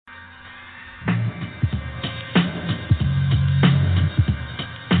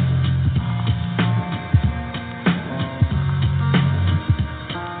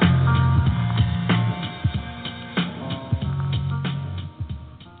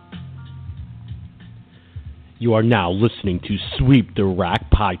You are now listening to Sweep the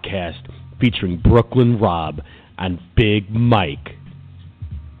Rack podcast featuring Brooklyn Rob and Big Mike.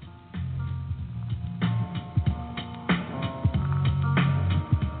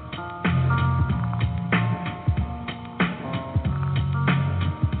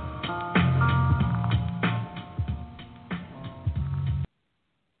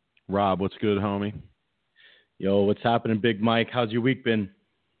 Rob, what's good, homie? Yo, what's happening, Big Mike? How's your week been?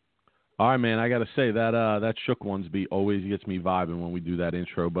 All right, man. I gotta say that Shook Ones beat always gets me vibing when we do that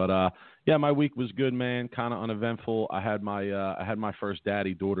intro. But yeah, my week was good, man. Kind of uneventful. I had my first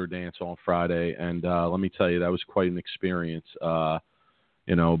daddy-daughter dance on Friday, and let me tell you, that was quite an experience.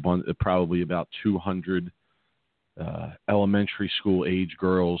 Probably about 200 elementary school age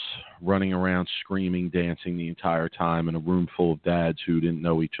girls running around screaming, dancing the entire time in a room full of dads who didn't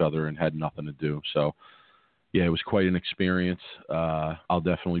know each other and had nothing to do. So yeah, it was quite an experience. I'll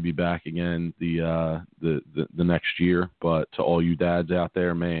definitely be back again the next year. But to all you dads out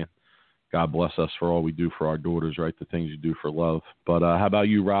there, man, God bless us for all we do for our daughters, right? The things you do for love. But how about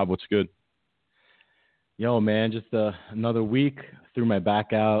you, Rob? What's good? Yo, man, just another week. Threw my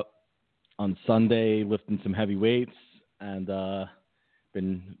back out on Sunday, lifting some heavy weights, and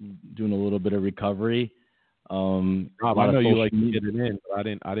been doing a little bit of recovery. Rob, I know you like to get it in, but I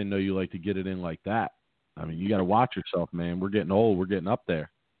didn't know you like to get it in like that. I mean, you got to watch yourself, man. We're getting old. We're getting up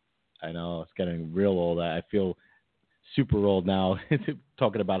there. I know. It's getting real old. I feel super old now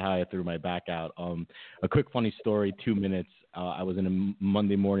talking about how I threw my back out. A quick funny story, 2 minutes. I was in a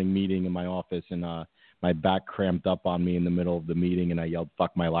Monday morning meeting in my office, and my back cramped up on me in the middle of the meeting, and I yelled,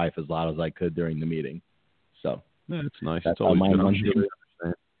 "Fuck my life," as loud as I could during the meeting. So yeah, that's nice. That's it's always my good. Monday.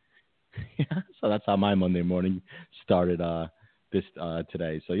 Yeah, so that's how my Monday morning started.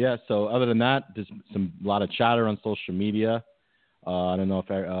 Today. So yeah. So other than that, there's a lot of chatter on social media. I don't know if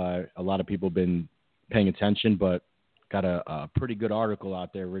a lot of people have been paying attention, but got a pretty good article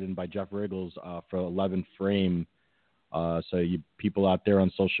out there written by Jeff Riggles for 11 Frame. So you people out there on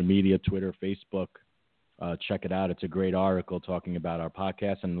social media, Twitter, Facebook, check it out. It's a great article talking about our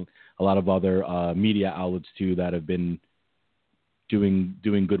podcast and a lot of other media outlets too that have been doing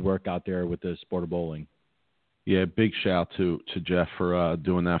good work out there with the sport of bowling. Yeah, big shout to Jeff for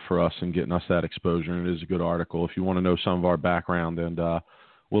doing that for us and getting us that exposure. And it is a good article. If you want to know some of our background and a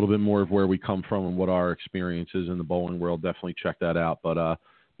little bit more of where we come from and what our experience is in the bowling world, definitely check that out. But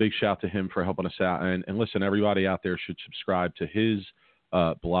big shout to him for helping us out. And listen, everybody out there should subscribe to his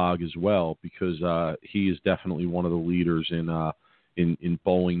blog as well, because he is definitely one of the leaders in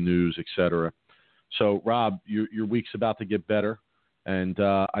bowling news, etc. So, Rob, your week's about to get better. And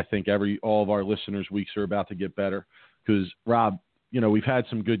I think all of our listeners' weeks are about to get better because, Rob, we've had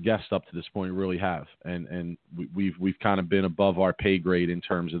some good guests up to this point, we really have, and we've kind of been above our pay grade in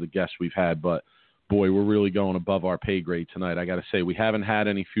terms of the guests we've had. But boy, we're really going above our pay grade tonight. I got to say, we haven't had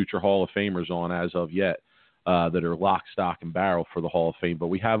any future Hall of Famers on as of yet that are lock, stock, and barrel for the Hall of Fame, but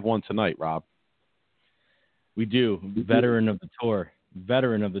we have one tonight, Rob. We do. Veteran of the tour.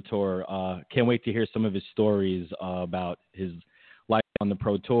 Can't wait to hear some of his stories about his life on the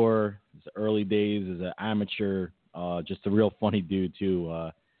Pro Tour, his early days as an amateur, just a real funny dude too.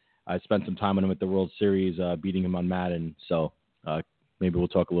 I spent some time with him at the World Series, beating him on Madden. So maybe we'll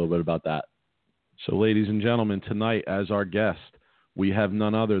talk a little bit about that. So, ladies and gentlemen, tonight as our guest, we have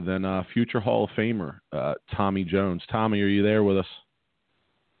none other than future Hall of Famer Tommy Jones. Tommy, are you there with us?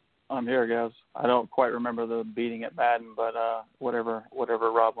 I'm here, guys. I don't quite remember the beating at Madden, but whatever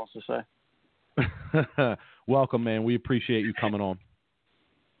Rob wants to say. Welcome, man. We appreciate you coming on.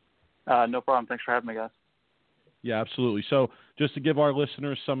 No problem. Thanks for having me, guys. Yeah, absolutely. So just to give our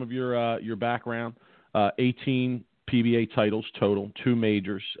listeners some of your background, 18 PBA titles total, 2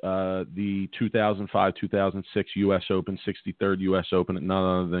 majors, the 2005-2006 U.S. Open, 63rd U.S. Open at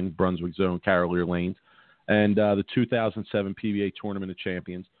none other than Brunswick Zone, Carolier Lanes, and the 2007 PBA Tournament of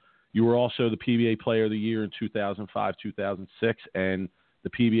Champions. You were also the PBA Player of the Year in 2005-2006 and the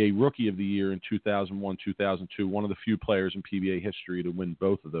PBA Rookie of the Year in 2001-2002, one of the few players in PBA history to win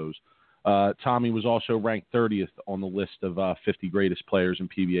both of those. Tommy was also ranked 30th on the list of 50 greatest players in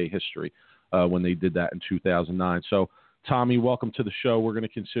PBA history when they did that in 2009. So, Tommy, welcome to the show. We're going to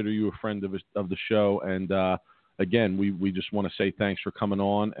consider you a friend of the show. And, again, we just want to say thanks for coming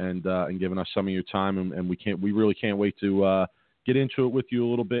on and giving us some of your time. And we really can't wait to get into it with you a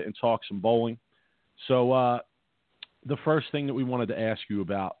little bit and talk some bowling. So, the first thing that we wanted to ask you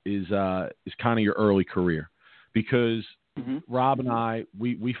about is kind of your early career, because Rob and I,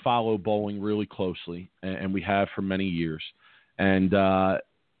 we follow bowling really closely, and we have for many years. And at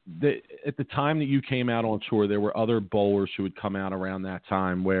the time that you came out on tour, there were other bowlers who had come out around that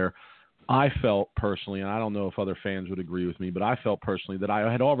time where I felt personally, and I don't know if other fans would agree with me, but I felt personally that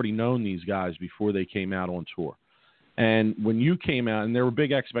I had already known these guys before they came out on tour. And when you came out, and there were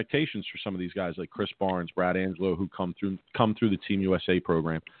big expectations for some of these guys like Chris Barnes, Brad Angelo, who come through the Team USA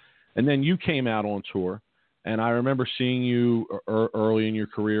program. And then you came out on tour, and I remember seeing you early in your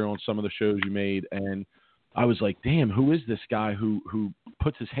career on some of the shows you made, and I was like, damn, who is this guy who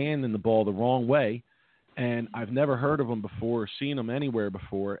puts his hand in the ball the wrong way? And I've never heard of him before, seen him anywhere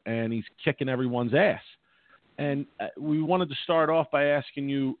before, and he's kicking everyone's ass. And we wanted to start off by asking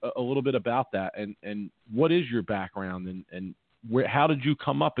you a little bit about that, and what is your background, and how did you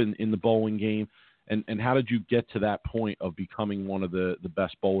come up in the bowling game, and how did you get to that point of becoming one of the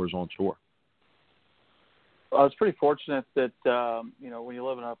best bowlers on tour? I was pretty fortunate that, when you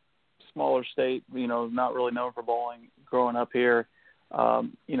live in a smaller state, not really known for bowling, growing up here,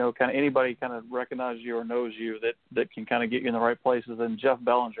 kind of anybody kind of recognizes you or knows you that can kind of get you in the right places. And Jeff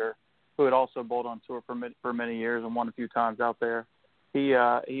Bellinger, who had also bowled on tour for many years and won a few times out there, he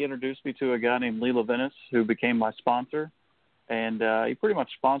introduced me to a guy named Lee Levinas, who became my sponsor. And he pretty much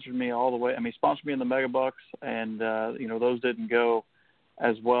sponsored me all the way. I mean, he sponsored me in the Megabucks, and, those didn't go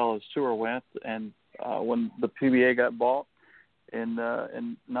as well as tour went. And when the PBA got bought in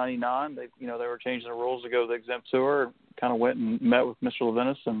 '99, they were changing the rules to go to the exempt tour. Kind of went and met with Mr.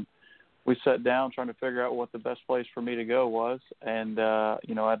 Levinas, and we sat down trying to figure out what the best place for me to go was. And,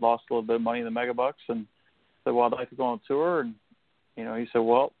 I'd lost a little bit of money in the Megabucks and said, well, I'd like to go on tour. And, he said,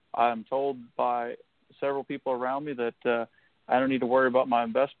 well, I'm told by several people around me that I don't need to worry about my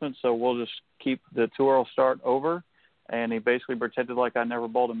investment, so we'll just keep the tour will start over. And he basically pretended like I never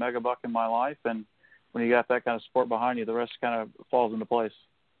bowled a Megabuck in my life. And when you got that kind of support behind you, the rest kind of falls into place.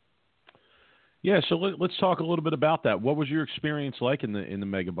 Yeah, so let's talk a little bit about that. What was your experience like in the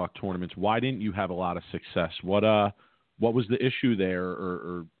Megabuck tournaments? Why didn't you have a lot of success? What was the issue there,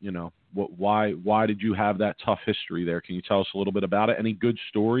 or why did you have that tough history there? Can you tell us a little bit about it? Any good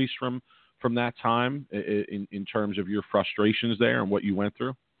stories from that time in terms of your frustrations there and what you went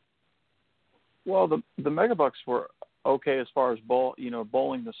through? Well, the Megabucks were okay as far as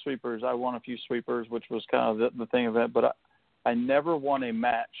bowling the sweepers. I won a few sweepers, which was kind of the thing of it, but I never won a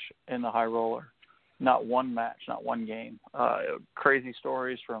match in the high roller. Not one match, not one game. Crazy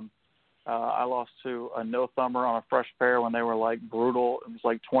stories from I lost to a no-thumber on a fresh pair when they were like brutal. It was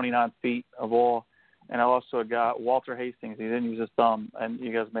like 29 feet of ball. And I lost to a guy, Walter Hastings. He didn't use his thumb, and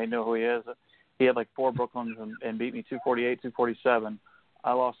you guys may know who he is. He had like 4 Brooklyns and beat me 248, 247.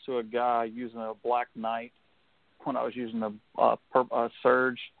 I lost to a guy using a Black Knight when I was using a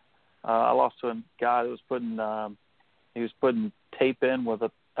Surge. I lost to a guy that was putting tape in with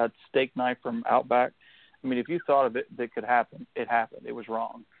a steak knife from Outback. I mean, if you thought of it that could happen, it happened. It was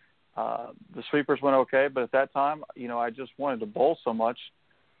wrong. The sweepers went okay, but at that time, I just wanted to bowl so much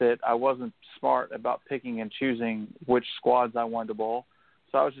that I wasn't smart about picking and choosing which squads I wanted to bowl.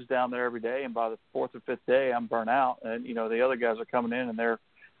 So I was just down there every day, and by the 4th or 5th day, I'm burnt out. And the other guys are coming in, and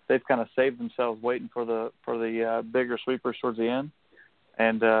they've kind of saved themselves waiting for the bigger sweepers towards the end.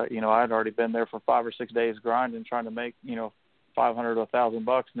 And I'd already been there for 5 or 6 days grinding, trying to make $500 to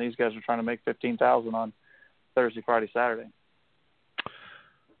 $1,000, and these guys are trying to make $15,000 on Thursday, Friday, Saturday.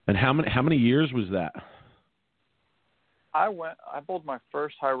 And how many years was that? I bowled my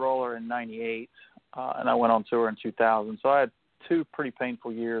first high roller in '98, and I went on tour in 2000. So I had 2 pretty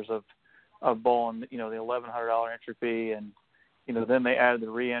painful years of bowling. The $1,100 entry fee, and then they added the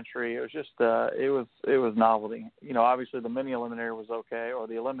re-entry. It was just it was novelty. Obviously the mini eliminator was okay, or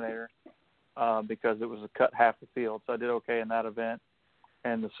the eliminator, because it was a cut half the field. So I did okay in that event,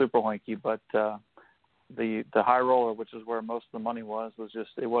 and the super hoinky. But the high roller, which is where most of the money was just,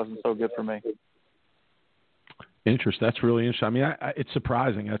 it wasn't so good for me. Interesting. That's really interesting. I mean, it's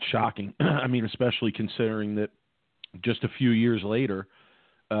surprising. That's shocking. I mean, especially considering that just a few years later,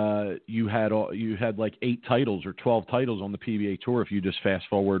 you had like 8 titles or 12 titles on the PBA tour. If you just fast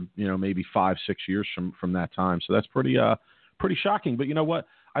forward, maybe 5-6 years from that time. So that's pretty shocking. But you know what?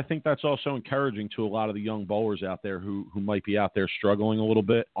 I think that's also encouraging to a lot of the young bowlers out there who might be out there struggling a little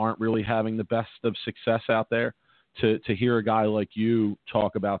bit, aren't really having the best of success out there. To hear a guy like you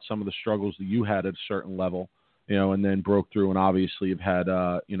talk about some of the struggles that you had at a certain level, and then broke through, and obviously you've had,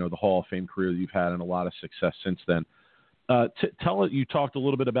 the Hall of Fame career that you've had and a lot of success since then. You talked a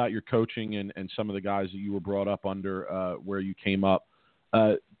little bit about your coaching and some of the guys that you were brought up under where you came up.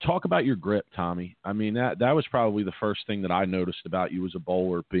 Talk about your grip, Tommy. I mean, that was probably the first thing that I noticed about you as a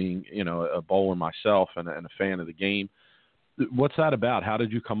bowler, being, a bowler myself and a fan of the game. What's that about? How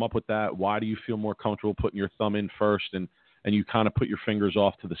did you come up with that? Why do you feel more comfortable putting your thumb in first and you kind of put your fingers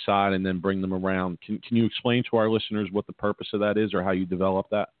off to the side and then bring them around? Can you explain to our listeners what the purpose of that is or how you develop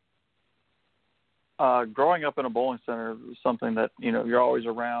that? Growing up in a bowling center was something that, you're always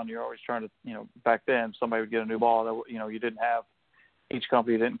around. You're always trying to, back then somebody would get a new ball that, you didn't have. Each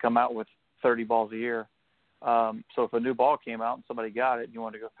company didn't come out with 30 balls a year. So if a new ball came out and somebody got it and you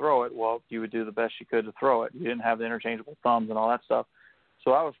wanted to go throw it, well, you would do the best you could to throw it. You didn't have the interchangeable thumbs and all that stuff.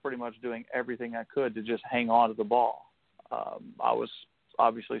 So I was pretty much doing everything I could to just hang on to the ball. I was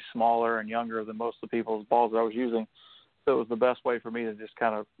obviously smaller and younger than most of the people's balls that I was using. So it was the best way for me to just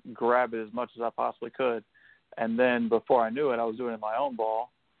kind of grab it as much as I possibly could. And then before I knew it, I was doing my own ball.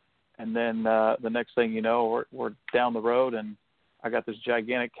 And then the next thing you know, we're down the road, and I got this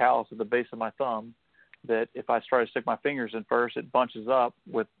gigantic callus at the base of my thumb that if I try to stick my fingers in first, it bunches up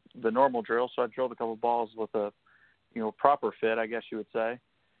with the normal drill. So I drilled a couple of balls with a, proper fit, I guess you would say.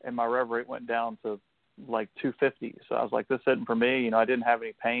 And my rev rate went down to like 250. So I was like, this isn't for me. I didn't have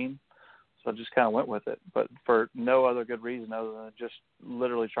any pain. So I just kind of went with it, but for no other good reason other than just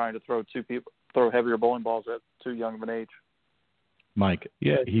literally trying to throw heavier bowling balls at too young of an age. Mike,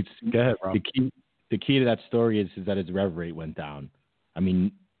 yeah, go ahead, Rob. The key to that story is that his rev rate went down. I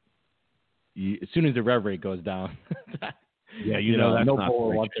mean, as soon as the rev rate goes down, that's no not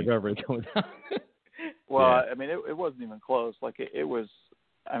bowler wants the rev rate going down. Well, yeah. I mean, it wasn't even close. Like it was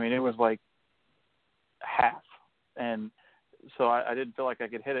like half, and so I didn't feel like I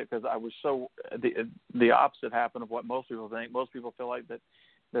could hit it because I was so the opposite happened of what most people think. Most people feel like that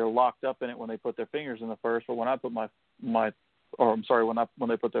they're locked up in it when they put their fingers in the first, but when I put when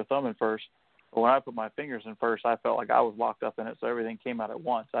they put their thumb in first, or when I put my fingers in first, I felt like I was locked up in it, so everything came out at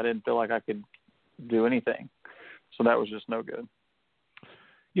once. I didn't feel like I could do anything, so that was just no good.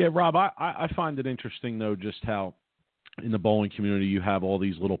 Yeah, Rob, I find it interesting though, just how in the bowling community you have all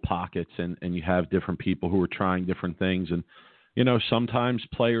these little pockets, and you have different people who are trying different things, and sometimes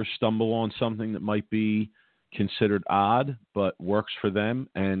players stumble on something that might be considered odd, but works for them,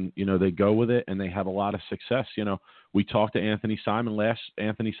 and they go with it, and they have a lot of success. We talked to Anthony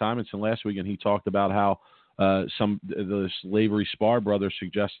Simonson last week, and he talked about how the Lavery Spar brothers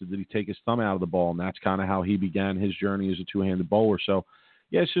suggested that he take his thumb out of the ball, and that's kind of how he began his journey as a two-handed bowler. So,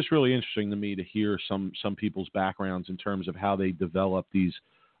 yeah, it's just really interesting to me to hear some people's backgrounds in terms of how they develop these.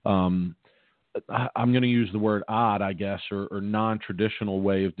 I'm going to use the word odd, I guess, or non-traditional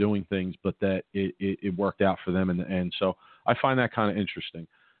way of doing things, but that it worked out for them in the end. So I find that kind of interesting.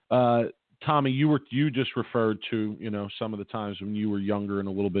 Tommy, you just referred to, some of the times when you were younger and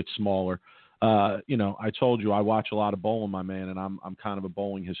a little bit smaller. I told you I watch a lot of bowling, my man, and I'm kind of a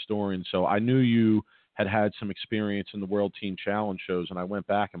bowling historian. So I knew you had some experience in the World Team Challenge shows, and I went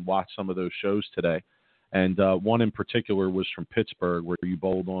back and watched some of those shows today. And one in particular was from Pittsburgh, where you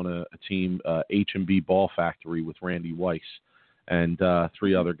bowled on a team, H&B Ball Factory, with Randy Weiss and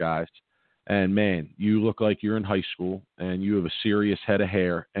three other guys. And, man, you look like you're in high school, and you have a serious head of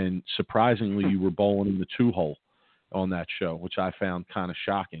hair. And surprisingly, you were bowling in the two-hole on that show, which I found kind of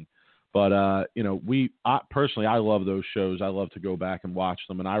shocking. But, personally, I love those shows. I love to go back and watch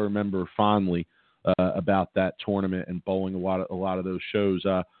them. And I remember fondly about that tournament and bowling a lot of those shows.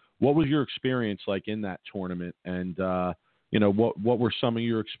 What was your experience like in that tournament? And, what were some of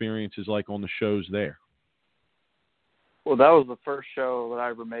your experiences like on the shows there? Well, that was the first show that I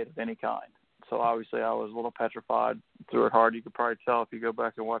ever made of any kind. So obviously I was a little petrified, threw it hard. You could probably tell if you go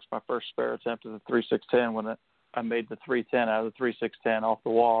back and watch my first spare attempt at the 3-6-10 when I made the 3-10 out of the 3-6-10 off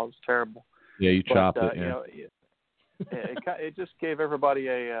the wall. It was terrible. Yeah, you chopped it. Yeah. It just gave everybody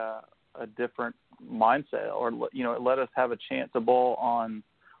a different mindset, or it let us have a chance to bowl on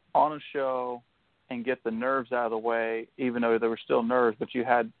a show and get the nerves out of the way, even though there were still nerves, but you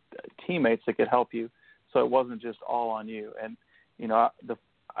had teammates that could help you. So it wasn't just all on you. And, I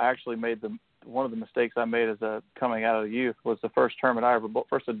actually made one of the mistakes I made as coming out of the youth was the first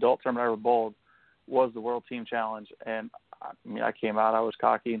adult tournament I ever bowled was the World Team Challenge. And I came out, I was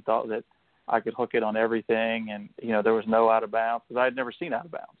cocky and thought that I could hook it on everything. And, there was no out of bounds because I had never seen out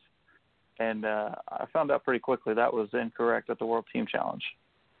of bounds. And I found out pretty quickly that was incorrect at the World Team Challenge.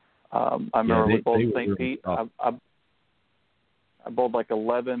 I remember we bowled St. Pete. I bowled like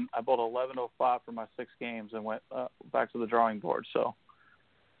 11. I bowled 11.05 for my 6 games and went back to the drawing board. So,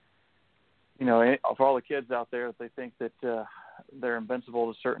 for all the kids out there, if they think that they're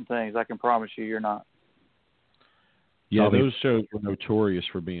invincible to certain things, I can promise you, you're not. Yeah, those shows were notorious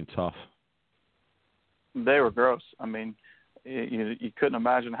for being tough. They were gross. I mean, you couldn't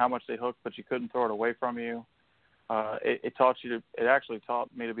imagine how much they hooked, but you couldn't throw it away from you. It actually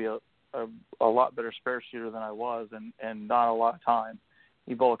taught me to be a lot better spare shooter than I was, and not a lot of time.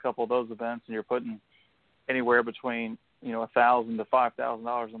 You bowl a couple of those events, and you're putting anywhere between $1,000 to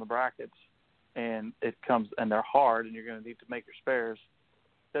 $5,000 in the brackets, and they're hard, and you're going to need to make your spares.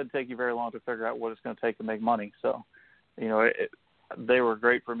 doesn't take you very long to figure out what it's going to take to make money. So, you know, they were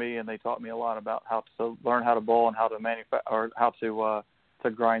great for me, and they taught me a lot about how to learn how to bowl and how to or how to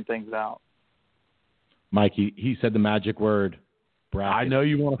grind things out. Mike, he said the magic word. Bracket. I know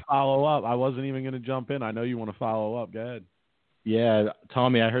you want to follow up. I wasn't even going to jump in. I know you want to follow up. Go ahead. Yeah,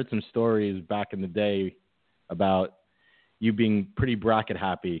 Tommy, I heard some stories back in the day about you being pretty bracket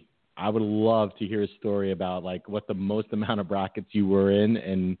happy. I would love to hear a story about like what the most amount of brackets you were in,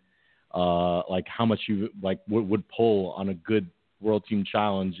 and like how much you like would pull on a good World Team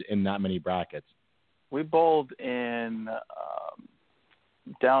Challenge in that many brackets. We bowled in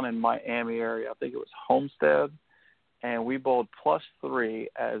down in Miami area. I think it was Homestead, and we bowled +3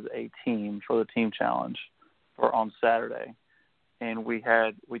 as a team for the team challenge for on Saturday. And we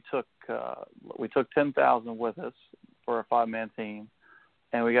took 10,000 with us for a 5-man team,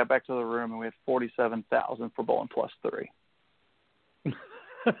 and we got back to the room and we had 47,000 for bowling +3.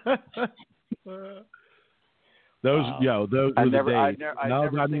 Those were the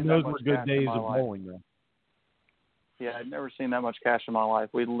days. Those were good days of bowling, though. Yeah, I'd never seen that much cash in my life.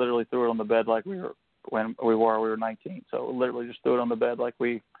 We literally threw it on the bed like we were 19. So literally just threw it on the bed like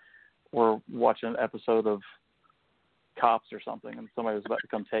we were watching an episode of Cops or something, and somebody was about to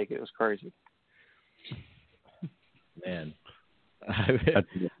come take it. It was crazy. Man,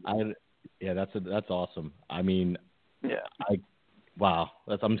 that's awesome. I mean, yeah, wow,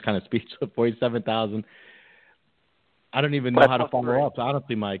 I'm just kind of speechless. 47,000. I don't even know how to follow up.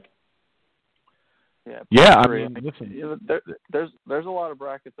 Honestly, Mike. Yeah. I mean, listen, there's a lot of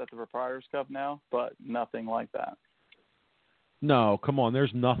brackets at the Proprietors Cup now, but nothing like that. No, come on.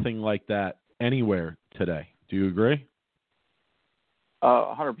 There's nothing like that anywhere today. Do you agree?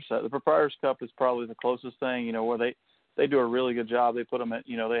 100%. The Proprietors Cup is probably the closest thing, you know, where they do a really good job. They put them in,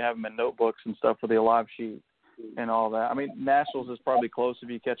 you know, they have them in notebooks and stuff for the live sheet and all that. I mean, Nationals is probably close if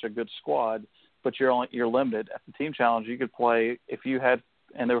you catch a good squad, but you're limited. At the team challenge, you could play if you had,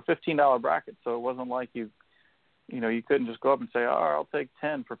 and they were $15 brackets, so it wasn't like you couldn't just go up and say, "Oh, I'll take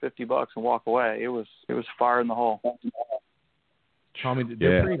 10 for $50 and walk away." It was fire in the hole. Tommy,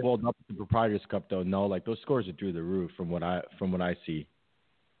 they're pretty balled up at the Proprietors Cup, though. No, like those scores are through the roof from what I see.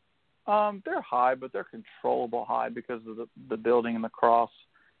 They're high, but they're controllable high because of the building and the cross.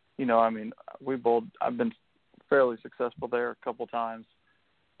 You know, I mean, I've been fairly successful there a couple times,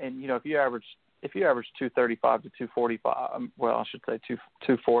 and you know, if you average 235 to 245, well, I should say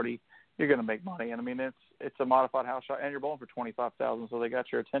 240, you're going to make money. And I mean, it's a modified house shot, and you're bowling for 25,000, so they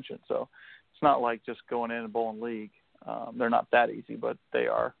got your attention. So it's not like just going in and bowling league. They're not that easy, but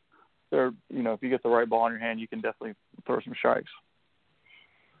they're, you know, if you get the right ball in your hand, you can definitely throw some strikes.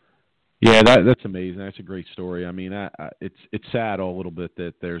 Yeah, that's amazing. That's a great story. I mean, it's sad a little bit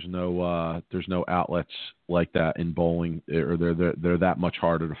that there's no outlets like that in bowling, or they're that much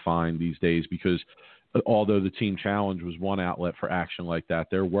harder to find these days. Because although the Team Challenge was one outlet for action like that,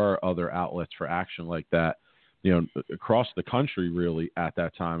 there were other outlets for action like that, you know, across the country really at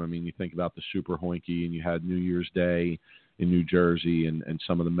that time. I mean, you think about the Super Hoinky, and you had New Year's Day in New Jersey, and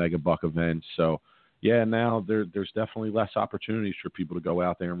some of the Mega Buck events. So. Yeah, now there's definitely less opportunities for people to go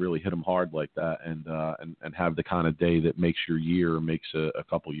out there and really hit them hard like that, and have the kind of day that makes your year or makes a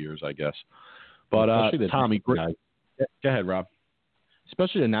couple years, I guess. But Tommy, go ahead, Rob.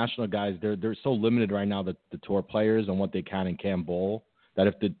 Especially the national guys, they're so limited right now, the tour players, on what they can and can't bowl, that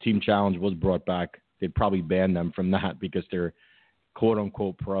if the Team Challenge was brought back, they'd probably ban them from that because they're quote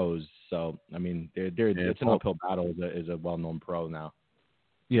unquote pros. So I mean, it's an uphill battle as a well-known pro now.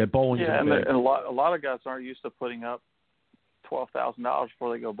 Yeah, bowling. Yeah, and a lot of guys aren't used to putting up $12,000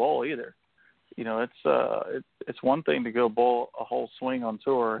 before they go bowl either. You know, it's one thing to go bowl a whole swing on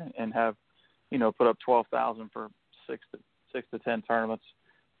tour and have, you know, put up $12,000 for six to 10 tournaments,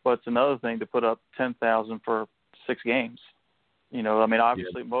 but it's another thing to put up $10,000 for 6 games. You know, I mean,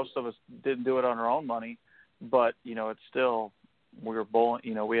 obviously most of us didn't do it on our own money, but you know, it's still, we were bowling.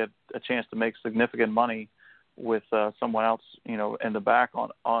 You know, we had a chance to make significant money with someone else, you know, in the back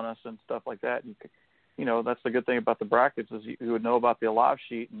on us and stuff like that. You know, that's the good thing about the brackets is you would know about the alive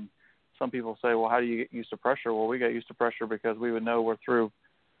sheet. And some people say, well, how do you get used to pressure? Well, we got used to pressure because we would know we're through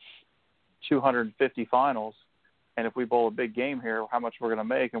 250 finals, and if we bowl a big game here, how much we're going to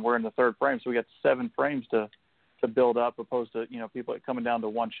make, and we're in the third frame, so we got 7 frames to build up, opposed to, you know, people coming down to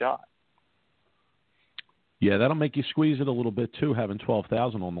one shot. Yeah, that'll make you squeeze it a little bit too, having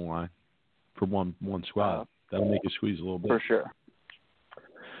 12,000 on the line for one squad. That'll make you squeeze a little bit. For sure.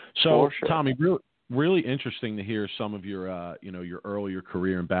 So, Tommy, really interesting to hear some of your, your earlier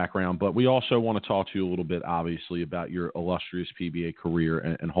career and background, but we also want to talk to you a little bit, obviously, about your illustrious PBA career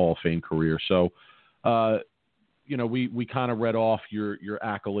and Hall of Fame career. So, we kind of read off your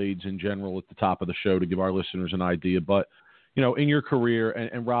accolades in general at the top of the show to give our listeners an idea. But, in your career,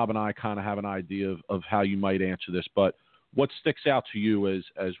 and Rob and I kind of have an idea of how you might answer this, but what sticks out to you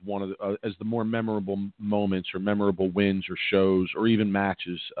as one of as the more memorable moments or memorable wins or shows or even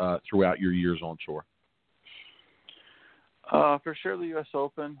matches throughout your years on tour? For sure the U.S.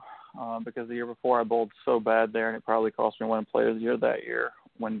 Open, because the year before I bowled so bad there, and it probably cost me one Player of the Year that year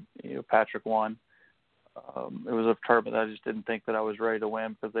when Patrick won. It was a tournament that I just didn't think that I was ready to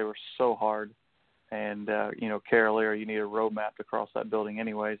win because they were so hard. And, Carolier, you need a roadmap to cross that building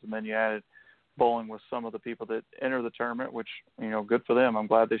anyways. And then you added bowling with some of the people that enter the tournament, which, good for them. I'm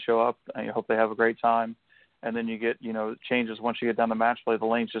glad they show up. I hope they have a great time. And then you get, changes once you get down to match play. The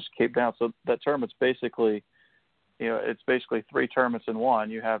lanes just keep down. So that tournament's basically, it's basically 3 tournaments in one.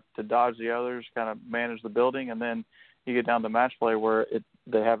 You have to dodge the others, kind of manage the building, and then you get down to match play where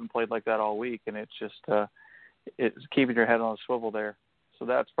they haven't played like that all week, and it's just it's keeping your head on a swivel there. So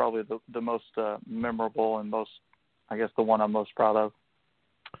that's probably the most memorable and most, I guess, the one I'm most proud of.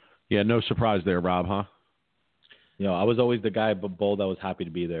 Yeah, no surprise there, Rob, huh? I was always the guy bold that was happy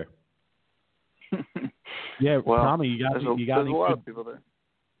to be there. Yeah, well, Tommy, you got there's a lot of people there.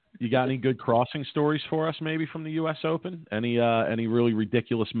 You got any good crossing stories for us, maybe from the U.S. Open? Any really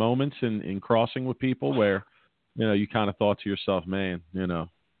ridiculous moments in crossing with people where, you kind of thought to yourself, man,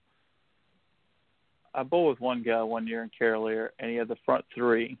 I bowled with one guy one year in Carolier, and he had the front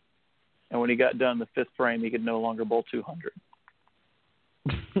 3. And when he got done the 5th frame, he could no longer bowl 200.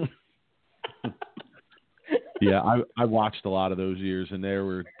 Yeah, I watched a lot of those years, and there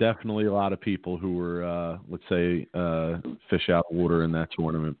were definitely a lot of people who were, let's say, fish out of water in that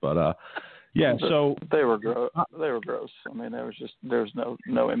tournament. But so they were gross. They were gross. I mean, there's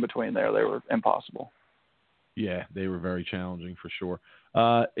no in between there. They were impossible. Yeah, they were very challenging for sure.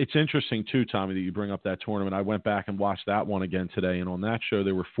 It's interesting too, Tommy, that you bring up that tournament. I went back and watched that one again today, and on that show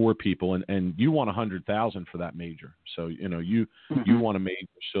there were 4 people, and you won $100,000 for that major. So you won a major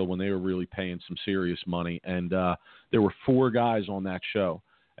still when they were really paying some serious money. And there were 4 guys on that show,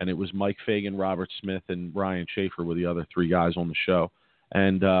 and it was Mike Fagan, Robert Smith, and Ryan Schaefer were the other 3 guys on the show.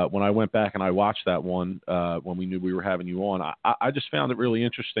 And when I went back and I watched that one when we knew we were having you on, I just found it really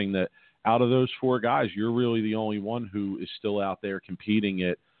interesting that out of those 4 guys, you're really the only one who is still out there competing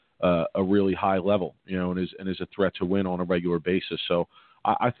at a really high level, and is a threat to win on a regular basis. So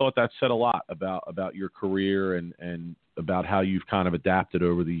I thought that said a lot about your career and about how you've kind of adapted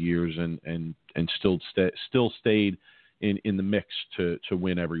over the years and still stayed in the mix to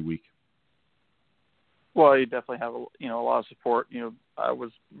win every week. Well, you definitely have a lot of support. I was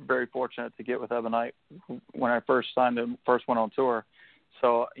very fortunate to get with Ebonite when I first signed and first went on tour.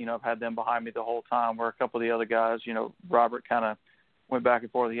 So, I've had them behind me the whole time, where a couple of the other guys, Robert kind of went back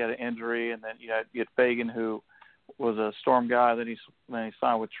and forth. He had an injury, and then you had Fagan, who was a Storm guy. Then he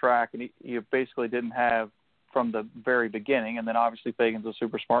signed with Track, and he basically didn't have from the very beginning. And then obviously Fagan's a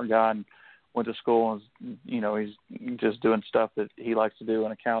super smart guy and went to school, and he's just doing stuff that he likes to do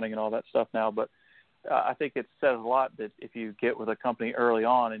in accounting and all that stuff now. But I think it says a lot that if you get with a company early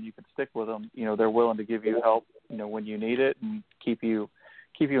on and you can stick with them, they're willing to give you help, when you need it, and keep you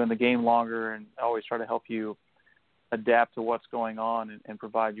in the game longer, and always try to help you adapt to what's going on and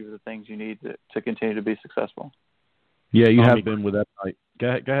provide you with the things you need to continue to be successful. Yeah, you have been with Ebonite.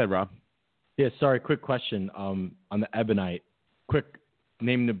 Go ahead, Rob. Yeah, sorry, quick question on the Ebonite. Quick,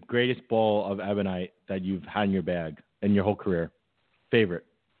 name the greatest ball of Ebonite that you've had in your bag in your whole career. Favorite?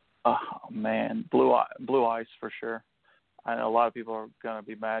 Oh, man, Blue Ice for sure. I know a lot of people are going to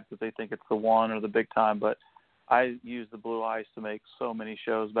be mad because they think it's the one or the big time, but I used the Blue Ice to make so many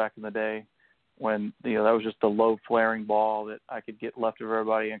shows back in the day when, that was just a low flaring ball that I could get left of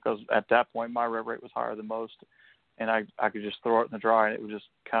everybody. And because at that point, my rev rate was higher than most, and I could just throw it in the dryer and it would just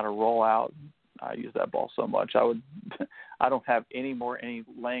kind of roll out. I used that ball so much. I don't have any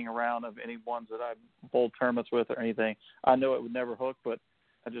laying around of any ones that I bowled tournaments with or anything. I know it would never hook, but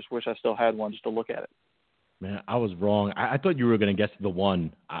I just wish I still had one just to look at it. Man, I was wrong. I thought you were going to guess the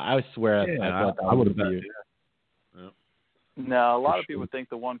one. I swear I thought that would have been been you. Yeah. No, a lot of people think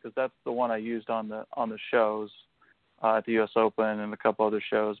the one because that's the one I used on the shows at the U.S. Open and a couple other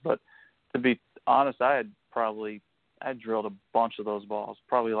shows. But to be honest, I drilled a bunch of those balls.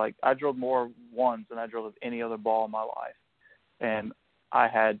 Probably I drilled more ones than I drilled of any other ball in my life. And I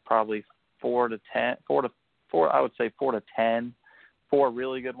had probably 4 to 10, I would say 4 to 10, 4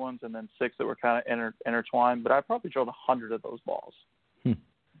 really good ones, and then 6 that were kind of intertwined. But I probably drilled 100 of those balls.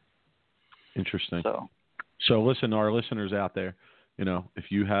 Interesting. So listen, our listeners out there, if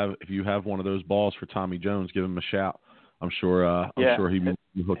you have one of those balls for Tommy Jones, give him a shout. I'm sure he will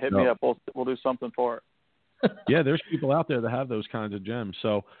hook hit up. me up. We'll do something for it. Yeah, there's people out there that have those kinds of gems.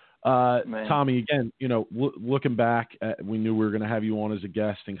 So, Tommy, again, looking back, we knew we were going to have you on as a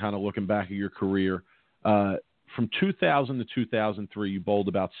guest, and kind of looking back at your career. From 2000 to 2003, you bowled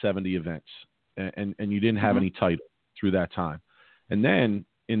about 70 events, and you didn't have any title through that time. And then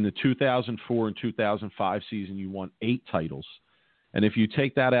in the 2004 and 2005 season, you won 8 titles. And if you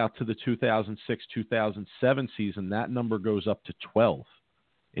take that out to the 2006-2007 season, that number goes up to 12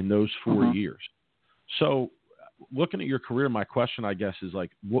 in those 4 years. So looking at your career, my question, I guess, is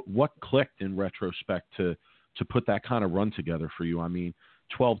like, what clicked in retrospect to put that kind of run together for you? I mean,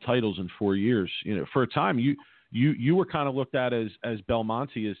 12 titles in 4 years. For a time, you were kind of looked at as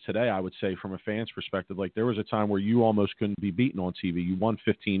Belmonte is today, I would say, from a fan's perspective. Like, there was a time where you almost couldn't be beaten on TV. You won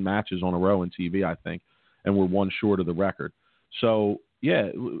 15 matches on a row on TV, I think, and were one short of the record. So, yeah,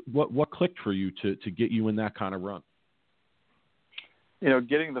 what clicked for you to get you in that kind of run?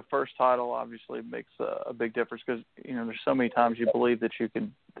 Getting the first title obviously makes a big difference because, there's so many times you believe that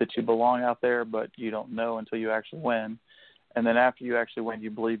you belong out there, but you don't know until you actually win. And then after you actually win,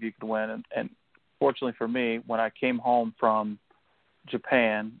 you believe you can win. And fortunately for me, when I came home from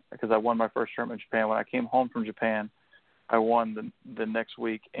Japan, because I won my first tournament in Japan, when I came home from Japan, I won the next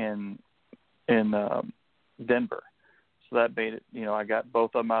week in Denver. So that made it, I got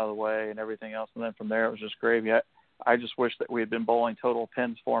both of them out of the way and everything else. And then from there, it was just gravy. I just wish that we had been bowling total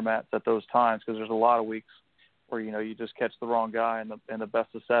pins formats at those times, because there's a lot of weeks where, you just catch the wrong guy in the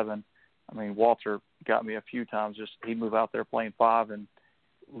best of 7. I mean, Walter got me a few times. Just he'd move out there playing 5 and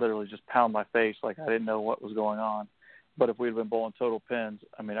literally just pound my face like I didn't know what was going on. But if we'd been bowling total pins,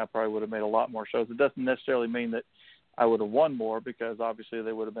 I mean, I probably would have made a lot more shows. It doesn't necessarily mean that I would have won more, because obviously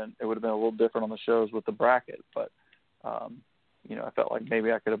it would have been a little different on the shows with the bracket. But I felt like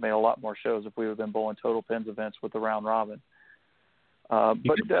maybe I could have made a lot more shows if we would have been bowling total pins events with the round robin.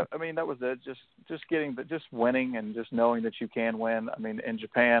 That was it. Just winning and just knowing that you can win. I mean, in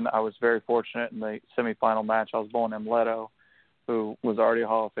Japan, I was very fortunate in the semifinal match. I was bowling Leto, who was already a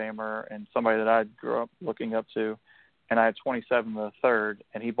Hall of Famer and somebody that I grew up looking up to. And I had 27 in the third,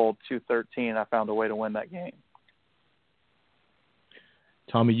 and he bowled 213. I found a way to win that game.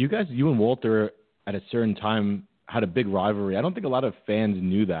 Tommy, you and Walter at a certain time had a big rivalry. I don't think a lot of fans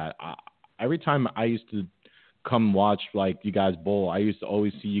knew that. Every time I used to come watch like you guys bowl, I used to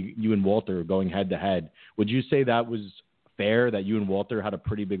always see you and Walter going head to head. Would you say that was fair, that you and Walter had a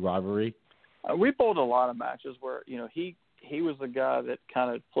pretty big rivalry? We bowled a lot of matches where he was the guy that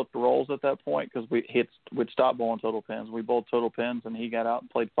kind of flipped roles at that point, because we'd stop bowling total pins. We bowled total pins, and he got out and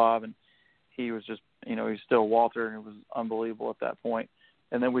played 5, and he was just he's still Walter, and it was unbelievable at that point.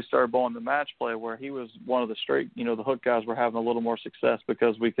 And then we started bowling the match play, where he was one of the straight, the hook guys were having a little more success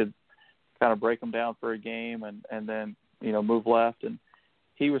because we could kind of break them down for a game and then, move left. And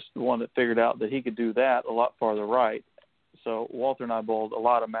he was the one that figured out that he could do that a lot farther right. So Walter and I bowled a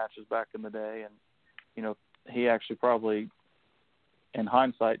lot of matches back in the day. And, he actually probably, in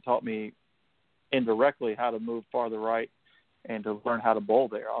hindsight, taught me indirectly how to move farther right and to learn how to bowl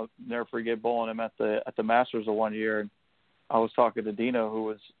there. I'll never forget bowling him at the Masters of one year. And I was talking to Dino, who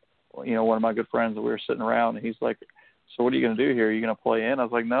was, one of my good friends, and we were sitting around, and he's like, "So what are you going to do here? Are you going to play in?" I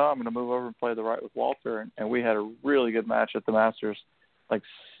was like, "No, I'm going to move over and play the right with Walter." And we had a really good match at the Masters, like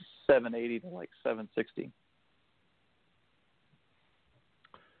 780 to like 760.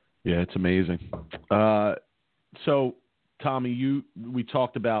 Yeah, it's amazing. So, Tommy, we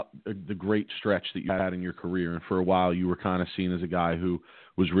talked about the great stretch that you had in your career, and for a while you were kind of seen as a guy who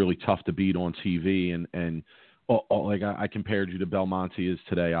was really tough to beat on TV, and like I compared you to Belmonte is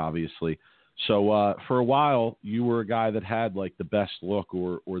today, obviously. So for a while, you were a guy that had like the best look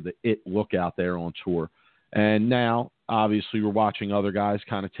or the it look out there on tour. And now, obviously, we're watching other guys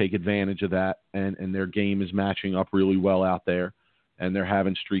kind of take advantage of that, and their game is matching up really well out there, and they're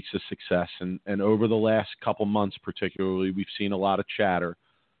having streaks of success. And over the last couple months particularly, we've seen a lot of chatter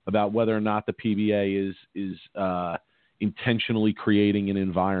about whether or not the PBA is intentionally creating an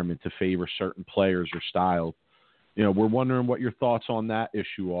environment to favor certain players or styles. We're wondering what your thoughts on that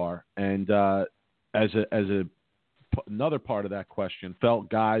issue are. And another part of that question, felt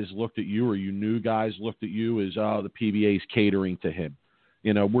guys looked at you, or you knew guys looked at you as, the PBA is catering to him.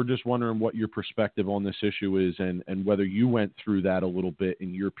 We're just wondering what your perspective on this issue is, and whether you went through that a little bit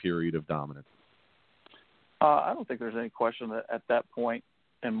in your period of dominance. I don't think there's any question that at that point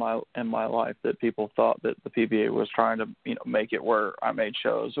in my life that people thought that the PBA was trying to make it where I made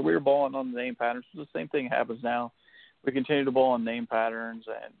shows. So we were bowling on the name patterns. The same thing happens now. We continue to bowl on name patterns,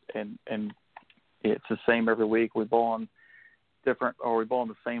 and it's the same every week. We bowl on different, or we bowl on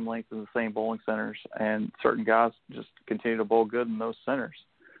the same length in the same bowling centers, and certain guys just continue to bowl good in those centers.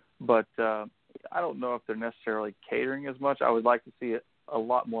 But I don't know if they're necessarily catering as much. I would like to see a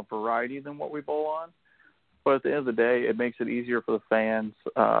lot more variety than what we bowl on. But at the end of the day, it makes it easier for the fans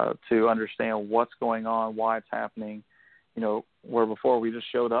to understand what's going on, why it's happening. You know, where before we just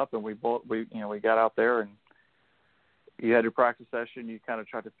showed up and we got out there and you had your practice session. You kind of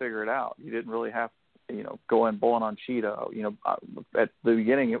tried to figure it out. You didn't really have to, go in bowling on Cheetah. At the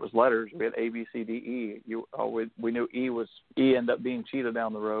beginning it was letters. We had A, B, C, D, E. We knew E ended up being Cheetah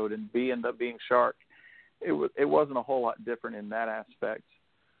down the road, and B ended up being Shark. It wasn't a whole lot different in that aspect.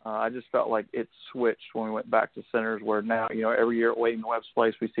 I just felt like it switched when we went back to centers, where now, every year at Wade and Webb's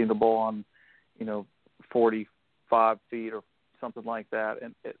place, we seem to bowl on, 45 feet or something like that.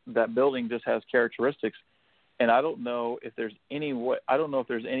 And that building just has characteristics. And I don't know if there's any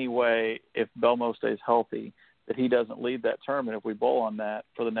way, if Belmo stays healthy, that he doesn't lead that tournament if we bowl on that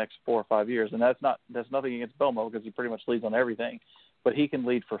for the next 4 or 5 years. And that's nothing against Belmo, because he pretty much leads on everything, but he can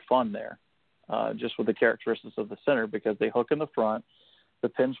lead for fun there, just with the characteristics of the center, because they hook in the front, the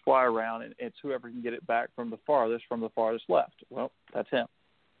pins fly around, and it's whoever can get it back from the farthest left. Well, that's him.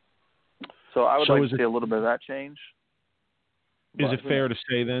 So I would like to see a little bit of that change. Is it fair to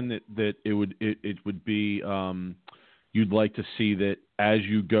say then that it would be you'd like to see that as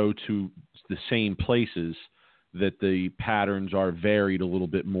you go to the same places, that the patterns are varied a little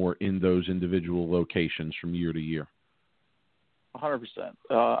bit more in those individual locations from year to year? 100%.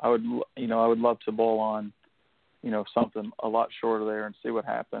 I would love to bowl on, something a lot shorter there and see what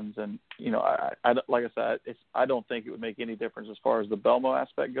happens. And, I like I said, I don't think it would make any difference as far as the Belmo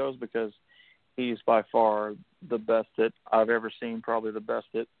aspect goes, because he's by far the best that I've ever seen, probably the best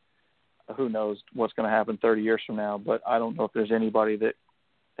that, who knows what's going to happen 30 years from now. But I don't know if there's anybody that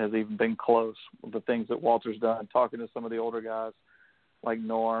has even been close with the things that Walter's done, talking to some of the older guys like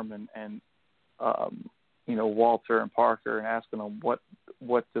Norm and Walter and Parker, and asking them what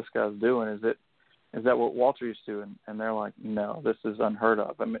this guy's doing. Is that what Walter used to? And they're like, no, this is unheard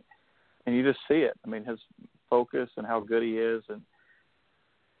of. I mean, and you just see it. I mean, his focus and how good he is, and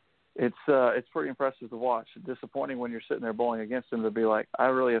it's pretty impressive to watch. Disappointing when you're sitting there bowling against him to be like, I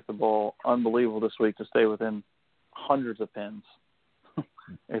really have to bowl unbelievable this week to stay within hundreds of pins.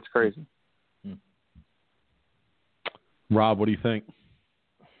 It's crazy. Rob, what do you think?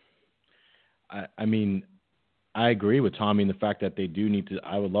 I mean, I agree with Tommy in the fact that they do need to.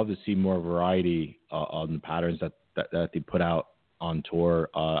 I would love to see more variety on the patterns that they put out on tour.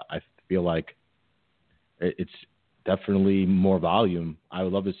 I feel like it's definitely more volume. I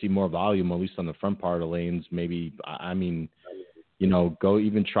would love to see more volume, at least on the front part of the lanes. Maybe, go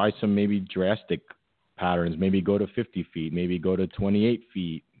even try some maybe drastic patterns. Maybe go to 50 feet. Maybe go to 28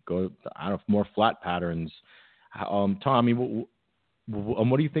 feet. More flat patterns. Tommy,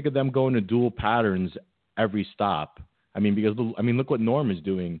 what do you think of them going to dual patterns every stop? Look what Norm is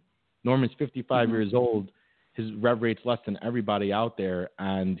doing. Norm is 55 years old. His rev rate's less than everybody out there,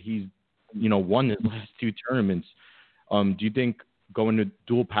 and he's, won his last 2 tournaments. Do you think going to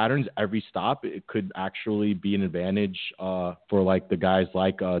dual patterns every stop, it could actually be an advantage for like the guys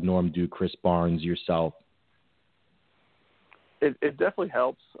like Norm do, Chris Barnes, yourself? It definitely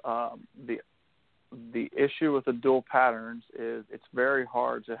helps. The issue with the dual patterns is it's very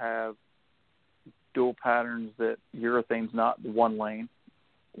hard to have dual patterns that urethane's not one lane,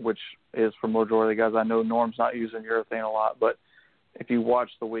 which is for majority of the guys. I know Norm's not using urethane a lot, but if you watch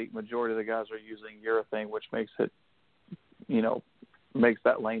the week, majority of the guys are using urethane, which makes it, makes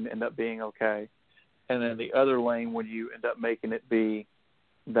that lane end up being okay. And then the other lane, when you end up making it be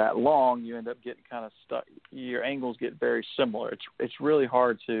that long, you end up getting kind of stuck. Your angles get very similar. It's really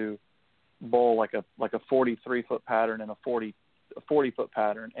hard to bowl like a 43-foot pattern and a 40-foot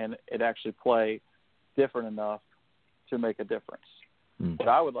pattern, and it actually play different enough to make a difference. What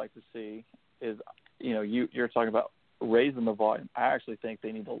I would like to see is, you're talking about raising the volume. I actually think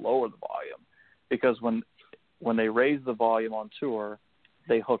they need to lower the volume, because when they raise the volume on tour,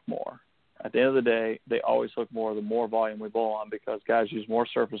 they hook more. At the end of the day, they always hook more the more volume we bowl on, because guys use more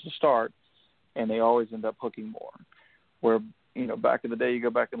surface to start, and they always end up hooking more. Where, back in the day, you go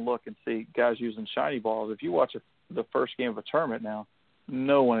back and look and see guys using shiny balls. If you watch the first game of a tournament now,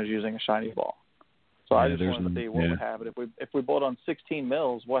 no one is using a shiny ball. So I just wanted to see what would happen if we bowled on 16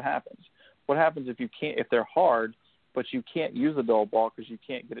 mils. What happens? What happens if they're hard, but you can't use a dull ball because you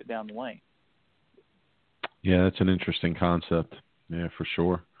can't get it down the lane? Yeah, that's an interesting concept. Yeah, for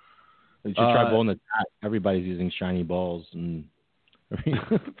sure. You should try bowling the tap. Everybody's using shiny balls and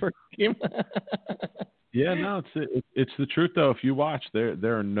first game. Yeah, no, it's the truth though. If you watch,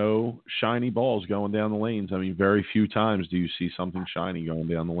 there are no shiny balls going down the lanes. I mean, very few times do you see something shiny going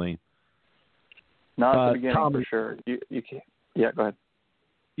down the lane. Not at the beginning, Tommy, for sure. You can't. Yeah, go ahead.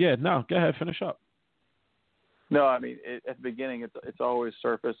 Yeah, no, go ahead, finish up. No, I mean at the beginning it's always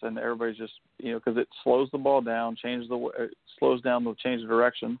surface, and everybody's just because it slows the ball down, it slows down the change of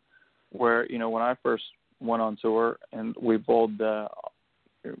direction. Where when I first went on tour and we bowled the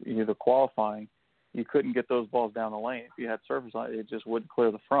qualifying, you couldn't get those balls down the lane. If you had surface on it, it just wouldn't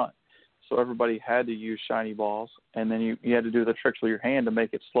clear the front. So everybody had to use shiny balls, and then you had to do the tricks with your hand to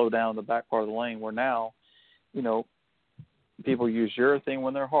make it slow down the back part of the lane. Where now, people use urethane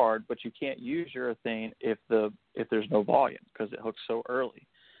when they're hard, but you can't use urethane if there's no volume because it hooks so early.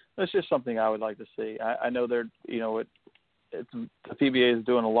 That's just something I would like to see. I know they're the PBA is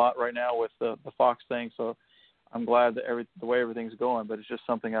doing a lot right now with the Fox thing, so I'm glad that the way everything's going. But it's just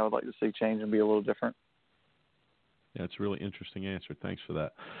something I would like to see change and be a little different. Yeah, it's a really interesting answer. Thanks for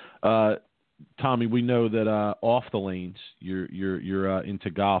that. Tommy, we know that off the lanes, you're into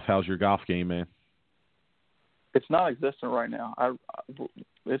golf. How's your golf game, man? It's non-existent right now.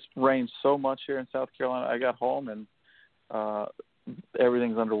 It's rained so much here in South Carolina. I got home and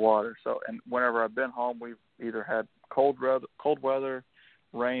everything's underwater. So, and whenever I've been home, we've either had cold weather,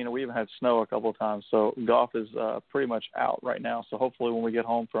 rain, or we even had snow a couple of times. So golf is pretty much out right now. So hopefully when we get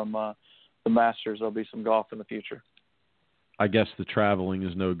home from the Masters, there'll be some golf in the future. I guess the traveling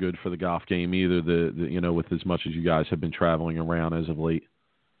is no good for the golf game either. The with as much as you guys have been traveling around as of late.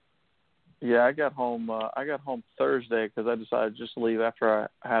 Yeah, I got home Thursday because I decided just to leave after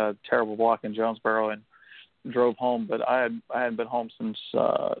I had a terrible block in Jonesboro and drove home. But I hadn't been home since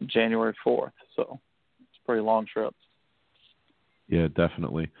January 4th, so it's a pretty long trip. Yeah,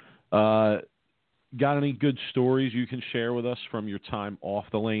 definitely. Got any good stories you can share with us from your time off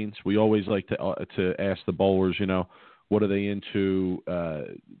the lanes? We always like to ask the bowlers, what are they into?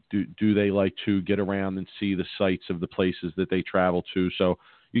 Do they like to get around and see the sights of the places that they travel to? So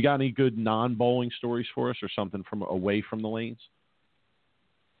you got any good non-bowling stories for us or something from away from the lanes?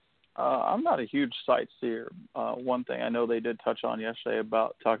 I'm not a huge sightseer. One thing I know they did touch on yesterday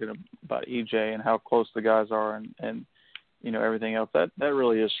about talking about EJ and how close the guys are and everything else. That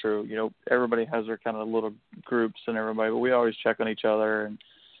really is true. Everybody has their kind of little groups and everybody, but we always check on each other and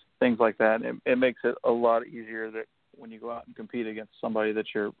things like that. And it makes it a lot easier that when you go out and compete against somebody that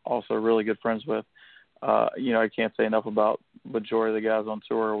you're also really good friends with. I can't say enough about the majority of the guys on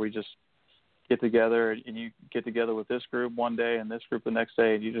tour. We just get together and you get together with this group one day and this group the next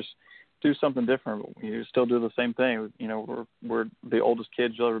day, and you just do something different. You still do the same thing. We're the oldest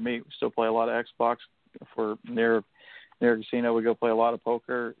kids you'll ever meet. We still play a lot of Xbox. If we're near a casino, we go play a lot of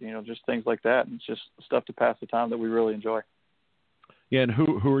poker, just things like that. And it's just stuff to pass the time that we really enjoy. Yeah, and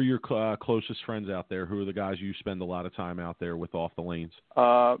who are your closest friends out there? Who are the guys you spend a lot of time out there with off the lanes?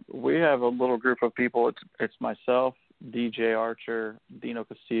 We have a little group of people. It's myself, DJ Archer, Dino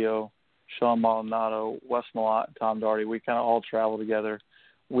Castillo, Sean Maldonado, Wes Malott, and Tom Daugherty. We kind of all travel together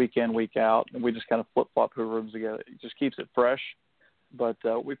week in, week out, and we just kind of flip-flop through rooms together. It just keeps it fresh. But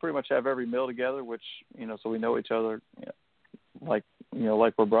we pretty much have every meal together, which, so we know each other like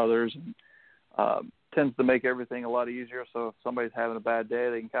we're brothers. And tends to make everything a lot easier. So if somebody's having a bad day,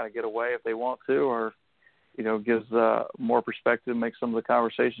 they can kind of get away if they want to, or, gives more perspective, makes some of the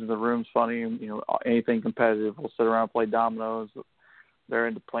conversations in the rooms funny. Anything competitive. We'll sit around and play dominoes. They're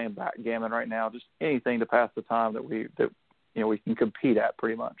into playing backgammon right now. Just anything to pass the time that we can compete at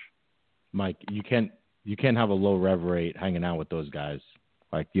pretty much. Mike, you can't have a low rev rate hanging out with those guys.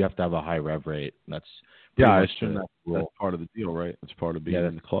 Like, you have to have a high rev rate. That's I assume that's part of the deal, right? It's part of being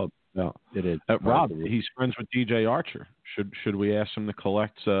in the club. Yeah, it is. Rob, he's friends with DJ Archer. Should we ask him to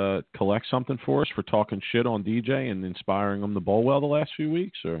collect something for us for talking shit on DJ and inspiring him to bowl well the last few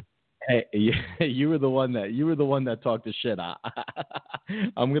weeks? Or hey, you were the one that talked the shit.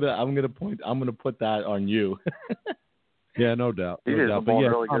 I'm gonna put that on you. Yeah, no doubt. He is bowling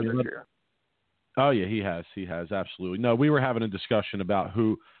really good this year. Oh yeah, he has absolutely. No, we were having a discussion about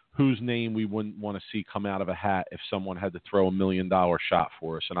whose name we wouldn't want to see come out of a hat if someone had to throw $1 million shot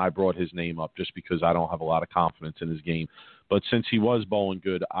for us, and I brought his name up just because I don't have a lot of confidence in his game. But since he was bowling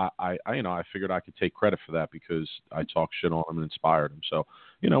good, I figured I could take credit for that because I talked shit on him and inspired him. So,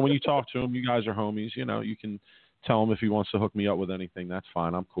 when you talk to him, you guys are homies. You can tell him if he wants to hook me up with anything. That's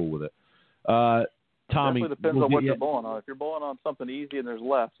fine. I'm cool with it. Tommy, it definitely depends on what you're bowling on. If you're bowling on something easy and there's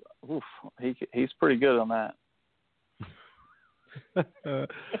left, he's pretty good on that.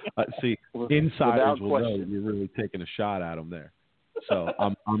 See, insiders will know you're really taking a shot at him there. So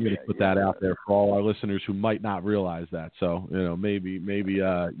I'm going to put that out there for all our listeners who might not realize that. So maybe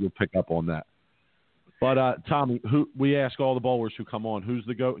you'll pick up on that. But Tommy, who we ask all the bowlers who come on, who's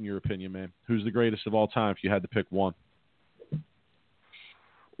the GOAT in your opinion, man? Who's the greatest of all time? If you had to pick one.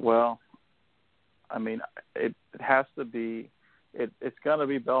 Well, I mean, it has to be it's going to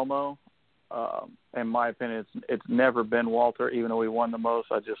be Belmo. In my opinion, it's never been Walter, even though he won the most.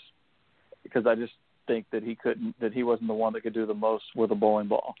 Because I just think that he wasn't the one that could do the most with a bowling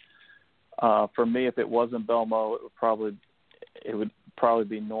ball. For me, if it wasn't Belmo, it would probably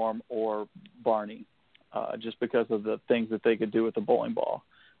be Norm or Barney, just because of the things that they could do with the bowling ball.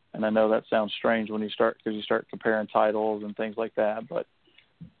 And I know that sounds strange when you start comparing titles and things like that, but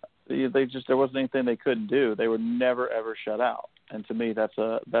there wasn't anything they couldn't do. They were never ever shut out. And to me, that's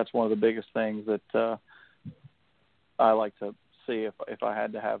one of the biggest things that I like to see if I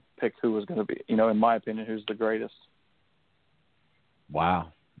had to pick who was going to be, in my opinion, who's the greatest.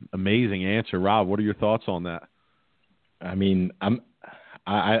 Wow, amazing answer, Rob. What are your thoughts on that? I mean,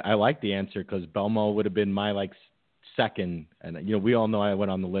 I like the answer because Belmo would have been my second, and we all know I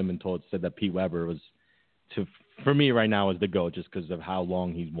went on the limb and said that Pete Weber was, for me right now, is the GOAT just because of how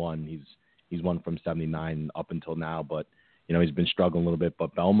long he's won. He's won from 79 up until now, but he's been struggling a little bit.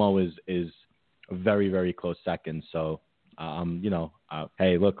 But Belmo is a very, very close second. So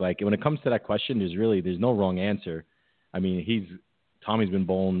hey, look, when it comes to that question, there's no wrong answer. I mean, Tommy's been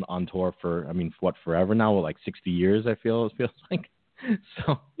bowling on tour for forever now, 60 years. It feels like.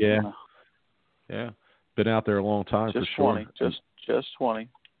 So yeah, been out there a long time just for 20, sure. Just 20.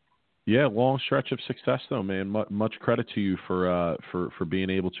 Yeah, long stretch of success though, man. Much credit to you for being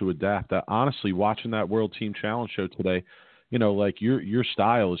able to adapt. Honestly, watching that World Team Challenge show today, your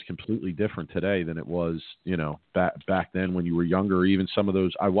style is completely different today than it was, back then when you were younger. Or even some of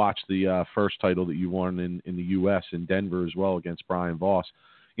those, I watched the first title that you won in the U.S. in Denver as well against Brian Voss.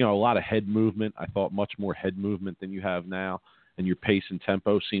 A lot of head movement. I thought much more head movement than you have now, and your pace and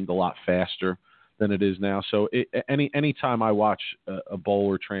tempo seemed a lot faster than it is now. So any time I watch a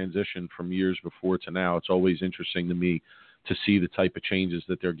bowler transition from years before to now, it's always interesting to me to see the type of changes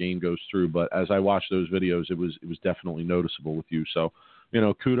that their game goes through. But as I watched those videos, it was definitely noticeable with you. So,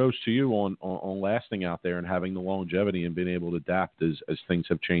 kudos to you on lasting out there and having the longevity and being able to adapt as things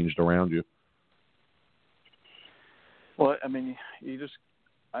have changed around you. Well, I mean,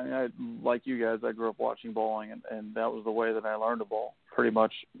 I like you guys, I grew up watching bowling, and that was the way that I learned to bowl. Pretty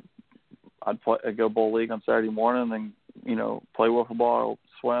much, I'd go bowl league on Saturday morning, and then, play wiffle ball,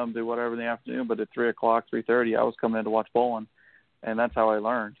 swim, do whatever in the afternoon. But at 3:00, 3:30, I was coming in to watch bowling, and that's how I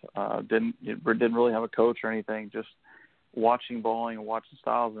learned. Didn't really have a coach or anything, just watching bowling and watching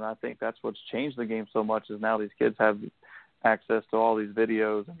styles. And I think that's what's changed the game so much is now these kids have access to all these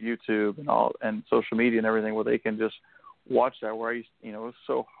videos and YouTube and social media and everything where they can just watch that. Where it was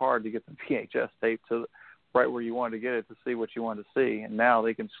so hard to get the VHS tape to right where you wanted to get it to see what you wanted to see, and now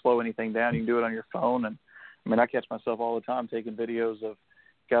they can slow anything down. You can do it on your phone. And I catch myself all the time taking videos of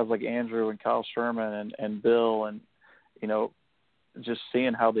guys like Andrew and Kyle Sherman and Bill, and just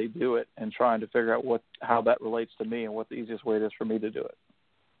seeing how they do it and trying to figure out how that relates to me and what the easiest way it is for me to do it.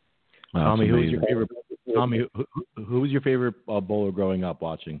 Tommy, who was your favorite? Tommy, who was your favorite bowler growing up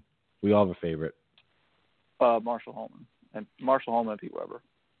watching? We all have a favorite. Marshall Holman and Pete Weber.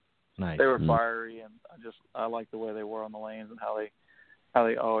 Nice. They were fiery, and I liked the way they were on the lanes and how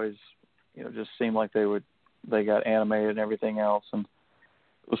they always just seemed like they got animated and everything else, and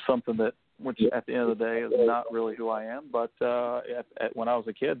it was something which at the end of the day is not really who I am, but when I was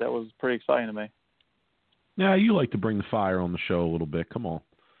a kid, that was pretty exciting to me. Yeah, you like to bring the fire on the show a little bit. Come on.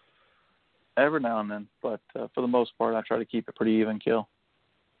 Every now and then, but for the most part, I try to keep it pretty even kill.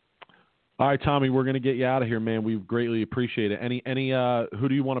 All right, Tommy, we're going to get you out of here, man. We greatly appreciate it. Any who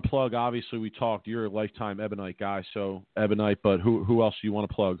do you want to plug? Obviously, we talked. You're a lifetime Ebonite guy, so Ebonite. But who else do you want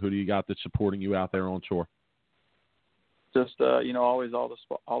to plug? Who do you got that's supporting you out there on tour? Just always all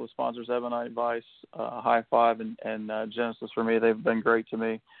the sponsors: Ebonite, Vice, High Five, and Genesis. For me, they've been great to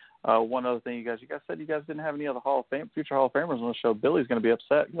me. One other thing, you guys said you guys didn't have any other future Hall of Famers on the show. Billy's going to be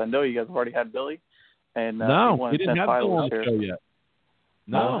upset because I know you guys have already had Billy. And no, we didn't have Bill on the show yet.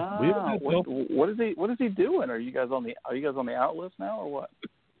 No, we haven't had Bill. What is he doing? Are you guys on the out list now or what?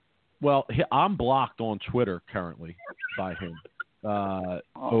 Well, I'm blocked on Twitter currently by him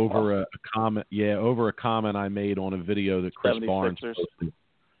over a comment. Yeah, over a comment I made on a video that Chris Barnes posted.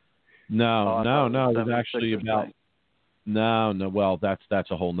 No, it was actually about. No. Well,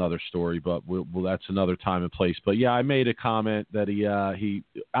 that's a whole nother story, but that's another time and place. But yeah, I made a comment that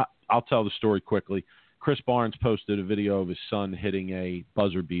I'll tell the story quickly. Chris Barnes posted a video of his son hitting a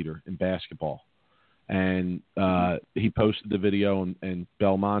buzzer beater in basketball. And he posted the video, and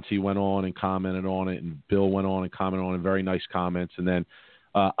Belmonte went on and commented on it, and Bill went on and commented on it, very nice comments. And then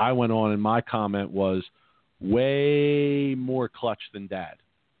I went on, and my comment was way more clutch than Dad.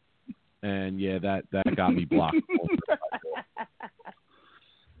 And, yeah, that got me blocked.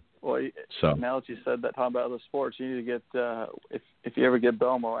 Well, So now that you said that, talking about other sports, you need to get if you ever get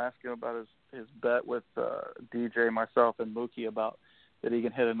Belmo, ask him about his bet with DJ, myself, and Mookie about that he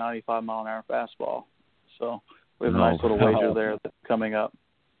can hit a 95-mile-an-hour fastball. So we have a nice little wager there that's coming up.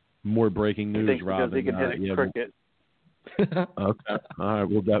 more breaking news, Rob. Because he can hit it cricket. Okay. All right.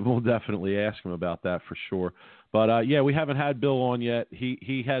 We'll definitely ask him about that for sure. But we haven't had Bill on yet.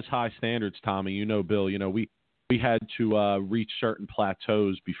 He has high standards, Tommy. You know, Bill. You know, we had to reach certain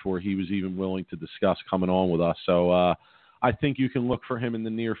plateaus before he was even willing to discuss coming on with us. So I think you can look for him in the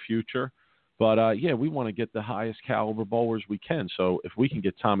near future. But we want to get the highest caliber bowlers we can. So if we can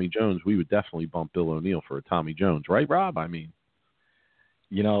get Tommy Jones, we would definitely bump Bill O'Neill for a Tommy Jones, right, Rob? I mean,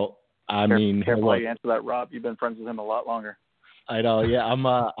 you know. Careful how you answer that, Rob. You've been friends with him a lot longer. I know. Yeah, I'm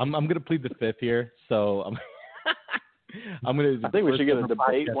gonna plead the fifth here. So I'm gonna. I think we should get a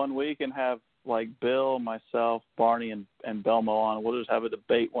debate one week and have like Bill, myself, Barney, and Belmo on. We'll just have a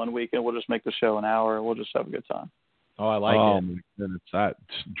debate one week and we'll just make the show an hour and we'll just have a good time. Oh, I like it. My goodness, that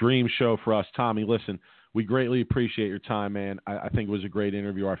dream show for us, Tommy. Listen, we greatly appreciate your time, man. I think it was a great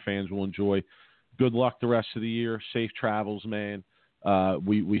interview. Our fans will enjoy. Good luck the rest of the year. Safe travels, man.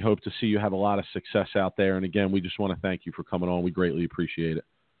 We hope to see you have a lot of success out there. And again, we just want to thank you for coming on. We greatly appreciate it.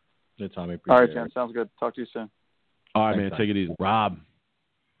 Good, Tommy. All right, Jen. Sounds good. Talk to you soon. All right, Thanks, man. Take it easy. Rob.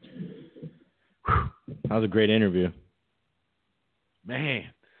 That was a great interview. Man,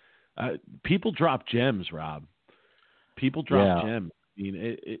 people drop gems, Rob. People drop gems. I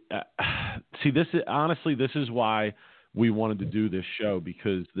mean, see, this is why we wanted to do this show,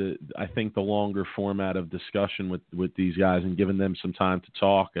 because I think the longer format of discussion with these guys and giving them some time to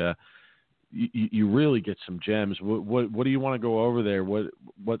talk, you really get some gems. What do you want to go over there?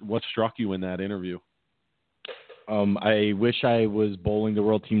 What struck you in that interview? I wish I was bowling the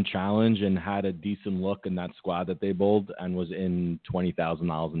World Team Challenge and had a decent look in that squad that they bowled and was in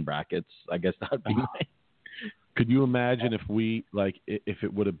 $20,000 in brackets. I guess that would be my. Could you imagine if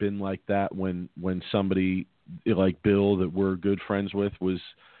it would have been like that when somebody like Bill that we're good friends with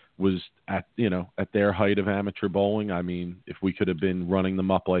was at their height of amateur bowling? I mean, if we could have been running them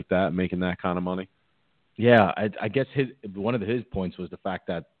up like that, making that kind of money. Yeah, I guess one of his points was the fact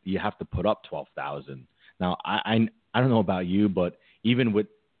that you have to put up 12,000. Now I don't know about you, but even with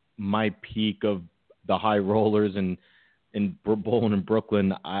my peak of the high rollers and in bowling in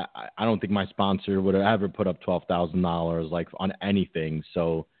Brooklyn, I don't think my sponsor would have ever put up $12,000 like on anything.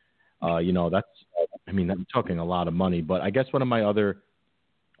 So, that's I'm talking a lot of money. But I guess one of my other,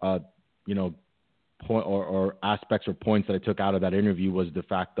 point or aspects or points that I took out of that interview was the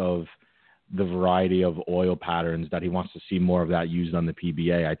fact of the variety of oil patterns that he wants to see more of that used on the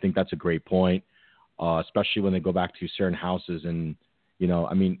PBA. I think that's a great point, especially when they go back to certain houses and,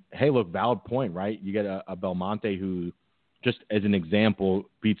 hey, look, valid point, right? You get a Belmonte who, just as an example,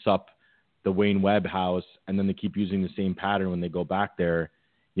 beats up the Wayne Webb house, and then they keep using the same pattern when they go back there.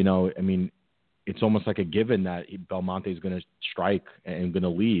 It's almost like a given that Belmonte is going to strike and going to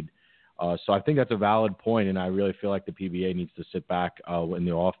lead. So I think that's a valid point, and I really feel like the PBA needs to sit back in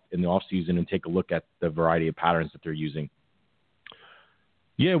the off season and take a look at the variety of patterns that they're using.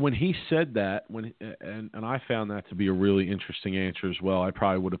 Yeah, when he said that, and I found that to be a really interesting answer as well. I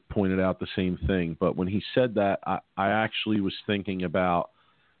probably would have pointed out the same thing, but when he said that, I actually was thinking about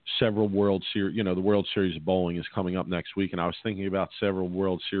several World Series. The World Series of Bowling is coming up next week, and I was thinking about several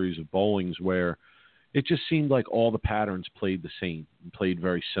World Series of Bowlings where it just seemed like all the patterns played the same, played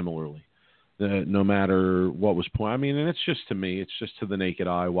very similarly, no matter what was and it's just to me, it's just to the naked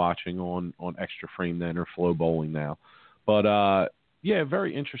eye watching on Extra Frame then or Flow Bowling now, but. Yeah,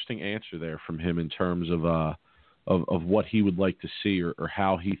 very interesting answer there from him in terms of what he would like to see or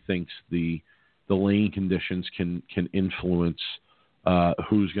how he thinks the lane conditions can influence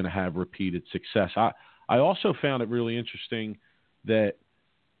who's going to have repeated success. I also found it really interesting that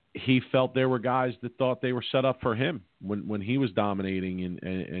he felt there were guys that thought they were set up for him when he was dominating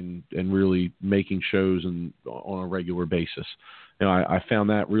and really making shows on a regular basis. I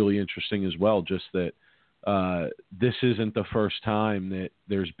found that really interesting as well, just that this isn't the first time that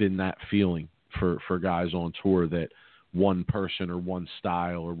there's been that feeling for guys on tour that one person or one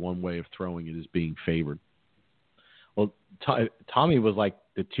style or one way of throwing it is being favored. Well, Tommy was like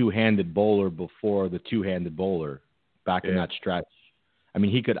the two-handed bowler before the two-handed bowler back in that stretch.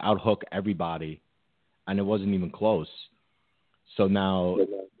 He could outhook everybody, and it wasn't even close. So now,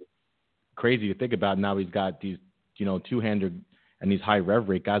 crazy to think about, now he's got these, two-handed and these high rev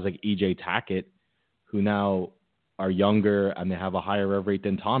rate guys like E.J. Tackett, who now are younger and they have a higher rev rate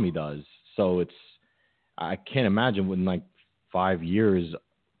than Tommy does. So I can't imagine in like 5 years,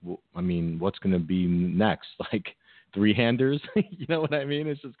 what's going to be next? Like three-handers. You know what I mean?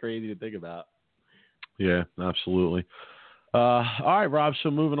 It's just crazy to think about. Yeah, absolutely. All right, Rob.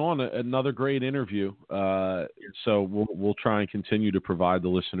 So moving on, another great interview. So we'll try and continue to provide the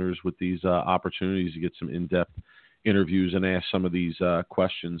listeners with these opportunities to get some in-depth interviews and ask some of these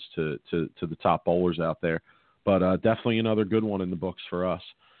questions to the top bowlers out there. But definitely another good one in the books for us.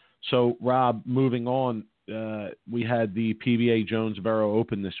 So, Rob, moving on, we had the PBA Jonesboro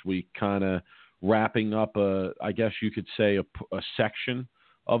Open this week, kind of wrapping up I guess you could say a section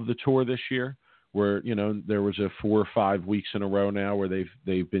of the tour this year, where there was a 4 or 5 weeks in a row now where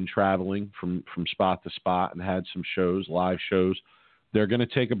they've been traveling from spot to spot and had some shows, live shows. They're going to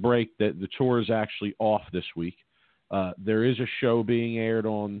take a break. The tour is actually off this week. There is a show being aired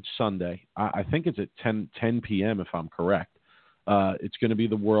on Sunday. I think it's at 10 p.m. if I'm correct. It's going to be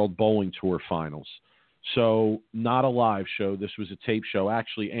the World Bowling Tour Finals. So not a live show. This was a tape show.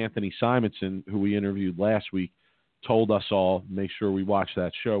 Actually, Anthony Simonson, who we interviewed last week, told us all, make sure we watch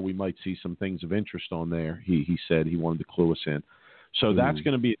that show. We might see some things of interest on there. He said he wanted to clue us in. So that's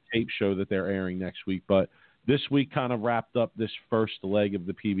going to be a tape show that they're airing next week. But this week kind of wrapped up this first leg of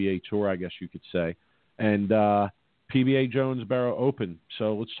the PBA Tour, I guess you could say. And PBA Jonesboro Open.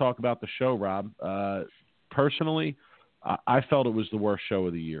 So let's talk about the show, Rob. Personally, I felt it was the worst show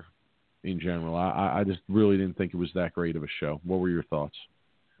of the year in general. I just really didn't think it was that great of a show. What were your thoughts?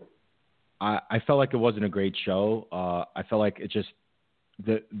 I felt like it wasn't a great show. I felt like it just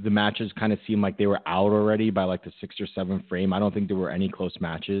the matches kind of seemed like they were out already by like the 6th or 7th frame. I don't think there were any close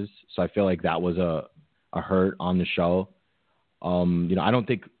matches, so I feel like that was a hurt on the show. I don't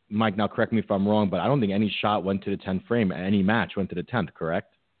think, Mike, now correct me if I'm wrong, but I don't think any shot went to the 10th frame. Any match went to the 10th,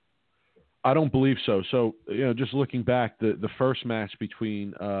 correct? I don't believe so. So, just looking back, the first match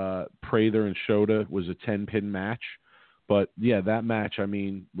between Prather and Shota was a 10-pin match. But, yeah, that match,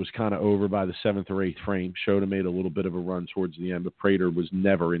 was kind of over by the 7th or 8th frame. Shota made a little bit of a run towards the end, but Prather was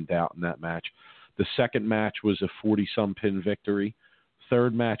never in doubt in that match. The second match was a 40-some pin victory.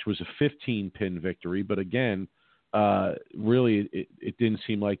 Third match was a 15-pin victory. But, again, really it didn't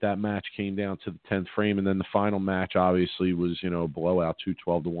seem like that match came down to the 10th frame. And then the final match, obviously, was, blowout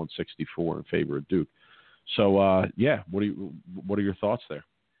 212 to 164 in favor of Duke. So, what are your thoughts there?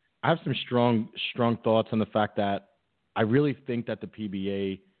 I have some strong thoughts on the fact that I really think that the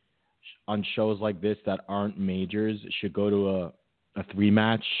PBA on shows like this that aren't majors should go to a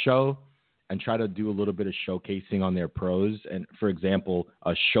 3-match show and try to do a little bit of showcasing on their pros. And for example,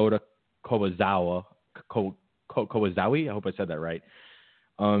 Shota Kowazawa, Kowazawi, I hope I said that right.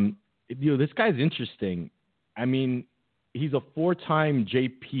 This guy's interesting. He's a 4-time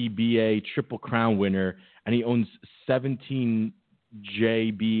JPBA Triple Crown winner, and he owns 17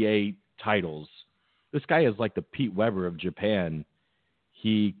 JBA titles. This guy is like the Pete Weber of Japan.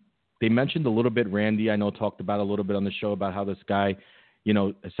 They mentioned a little bit, Randy, I know, talked about a little bit on the show about how this guy,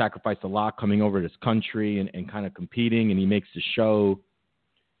 sacrificed a lot coming over to this country and kind of competing, and he makes the show.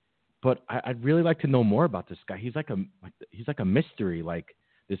 But I'd really like to know more about this guy. He's like a mystery. Like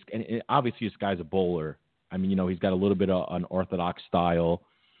this, and obviously this guy's a bowler. He's got a little bit of unorthodox style,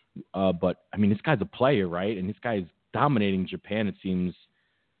 but this guy's a player, right? And this guy's dominating Japan, it seems.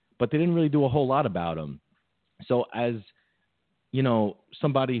 But they didn't really do a whole lot about him. So as,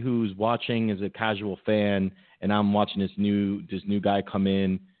 somebody who's watching as a casual fan, and I'm watching this new guy come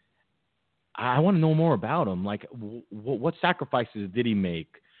in, I want to know more about him. Like, what sacrifices did he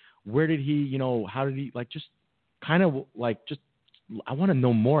make? Where did he, how did he, I want to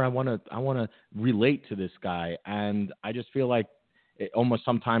know more. I want to relate to this guy. And I just feel like almost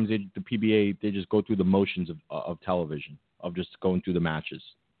sometimes the PBA, they just go through the motions of television, of just going through the matches.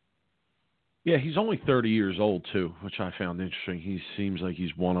 Yeah, he's only 30 years old, too, which I found interesting. He seems like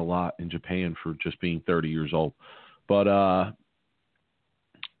he's won a lot in Japan for just being 30 years old. But, I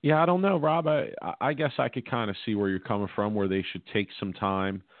don't know, Rob. I guess I could kind of see where you're coming from, where they should take some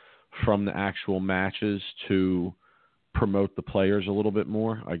time from the actual matches to promote the players a little bit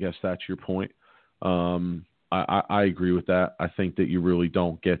more. I guess that's your point. I agree with that. I think that you really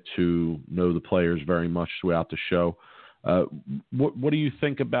don't get to know the players very much throughout the show. What do you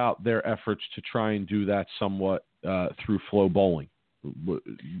think about their efforts to try and do that somewhat through Flow Bowling?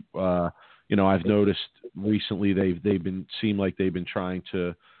 I've noticed recently they've been trying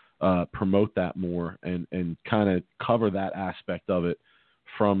to promote that more and kind of cover that aspect of it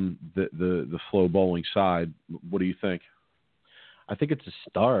from the Flow Bowling side. What do you think? I think it's a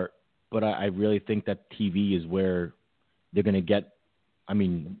start, but I really think that TV is where they're going to get,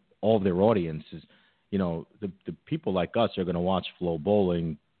 all of their audiences. The people like us are going to watch Flow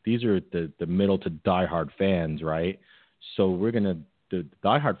Bowling. These are the middle to diehard fans, right? So the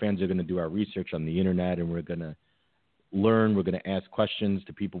diehard fans are going to do our research on the internet, and we're going to learn. We're going to ask questions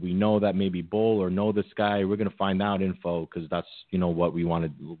to people we know that maybe bowl or know this guy. We're going to find out info because that's, what we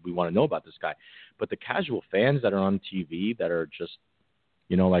want to know about this guy. But the casual fans that are on TV that are just,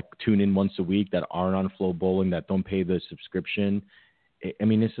 like tune in once a week, that aren't on Flow Bowling, that don't pay the subscription. I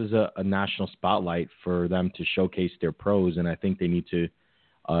mean, this is a national spotlight for them to showcase their pros, and I think they need to,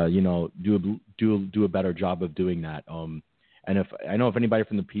 do a better job of doing that. And if anybody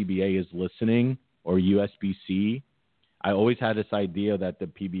from the PBA is listening or USBC, I always had this idea that the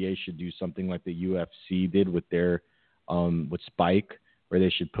PBA should do something like the UFC did with their with Spike, where they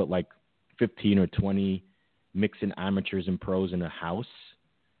should put like 15 or 20 mixing amateurs and pros in a house,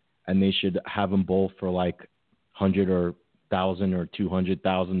 and they should have them bowl for like $100 or $1,000 or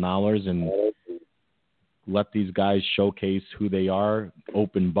 $200,000 and let these guys showcase who they are.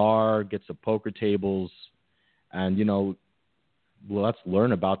 Open bar, get some poker tables, and let's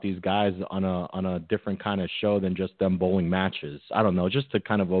learn about these guys on a different kind of show than just them bowling matches. I don't know, just a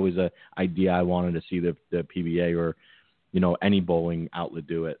kind of always a idea I wanted to see the PBA or any bowling outlet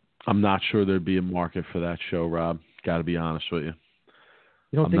do it. I'm not sure there'd be a market for that show, Rob. Got to be honest with you.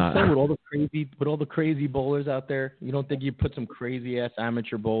 You don't think so? With all the crazy bowlers out there, you don't think you put some crazy ass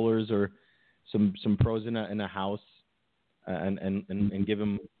amateur bowlers or some pros in a house and give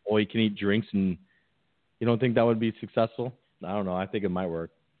them all you can eat drinks, and you don't think that would be successful? I don't know. I think it might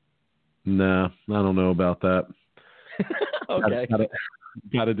work. Nah, I don't know about that. Okay.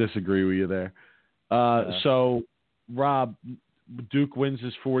 Got to disagree with you there. So, Rob, Duke wins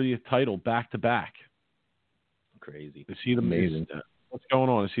his 40th title back to back. Crazy. Is he amazing? What's going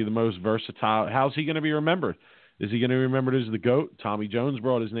on? Is he the most versatile? How's he going to be remembered? Is he going to be remembered as the GOAT? Tommy Jones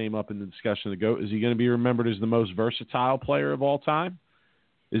brought his name up in the discussion of the GOAT. Is he going to be remembered as the most versatile player of all time?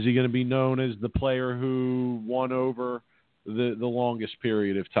 Is he going to be known as the player who won over the longest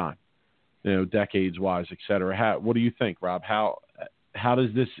period of time, decades-wise, et cetera? What do you think, Rob? How does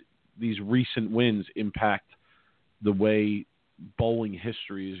these recent wins impact the way bowling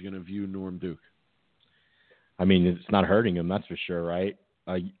history is going to view Norm Duke? I mean, it's not hurting him, that's for sure, right?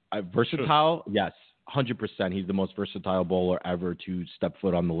 Versatile, sure. Yes, 100%. He's the most versatile bowler ever to step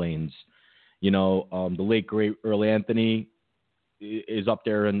foot on the lanes. The late, great Earl Anthony is up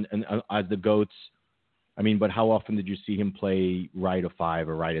there and as the GOATs. I mean, but how often did you see him play right of 5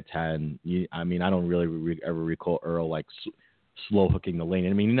 or right of 10? I don't really ever recall Earl like slow hooking the lane.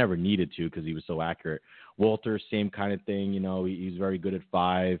 I mean, he never needed to because he was so accurate. Walter, same kind of thing. He's very good at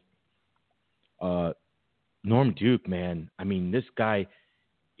 5. Norm Duke, man. I mean, this guy,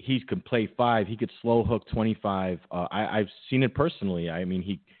 he could play 5. He could slow hook 25. I've seen it personally. I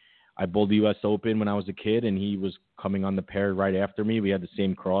mean, I bowled the U.S. Open when I was a kid, and he was coming on the pair right after me. We had the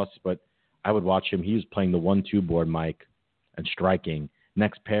same cross, but I would watch him. He was playing the 1-2 board, Mike, and striking.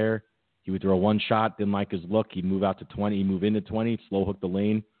 Next pair, he would throw one shot, didn't like his look. He'd move out to 20. He'd move into 20, slow hook the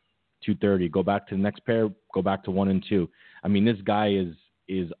lane, 230. Go back to the next pair, go back to 1 and 2. I mean, this guy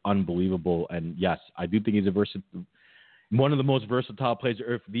is unbelievable. And yes, I do think he's one of the most versatile players,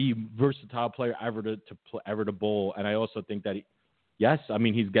 or if the versatile player ever to bowl. And I also think that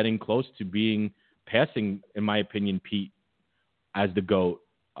he's getting close to passing, in my opinion, Pete as the GOAT.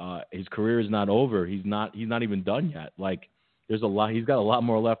 His career is not over. He's not even done yet. Like, there's a lot. He's got a lot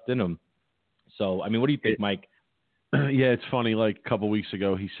more left in him. So, I mean, what do you think, Mike? Yeah, it's funny. Like a couple of weeks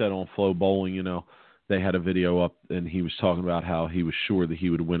ago, he said on Flow Bowling, they had a video up, and he was talking about how he was sure that he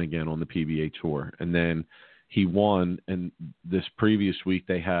would win again on the PBA Tour. And then he won, and this previous week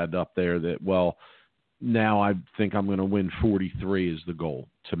they had up there that, well, now I think I'm going to win 43 is the goal,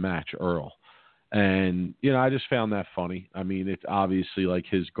 to match Earl. And, I just found that funny. I mean, it's obviously like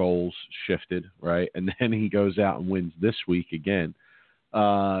his goals shifted, right? And then he goes out and wins this week again.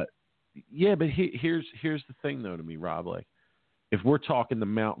 But here's the thing, though, to me, Rob. Like, if we're talking the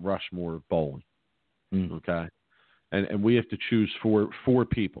Mount Rushmore of bowling, okay, and we have to choose four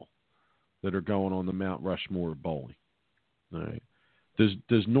people that are going on the Mount Rushmore of bowling, all right,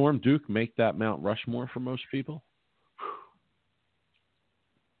 does Norm Duke make that Mount Rushmore for most people?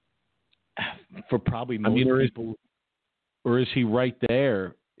 For probably most people. Or is he right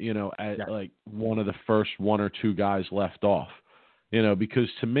there, like one of the first 1 or 2 guys left off? Because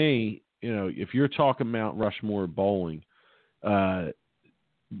to me, if you're talking Mount Rushmore bowling,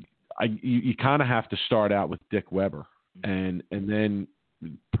 you kind of have to start out with Dick Weber and then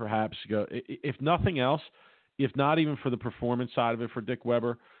perhaps go, if nothing else, if not even for the performance side of it for Dick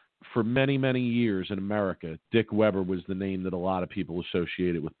Weber, for many, many years in America, Dick Weber was the name that a lot of people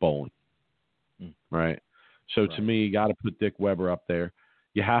associated with bowling. Right. So to me, you got to put Dick Weber up there.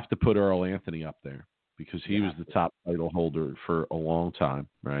 You have to put Earl Anthony up there because he was the top title holder for a long time.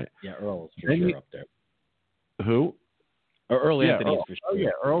 Right. Yeah. Earl's for sure up there. Who? Or Earl Anthony's for sure. Oh, yeah,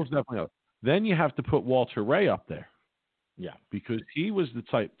 Earl's definitely up. Then you have to put Walter Ray up there. Yeah. Because he was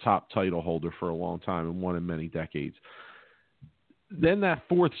the top title holder for a long time and won in many decades. Then that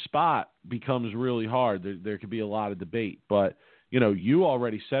fourth spot becomes really hard. There could be a lot of debate. But, you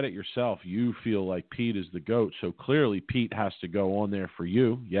already said it yourself. You feel like Pete is the GOAT. So clearly Pete has to go on there for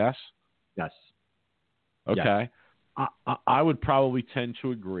you, yes? Yes. Okay. Yes. I would probably tend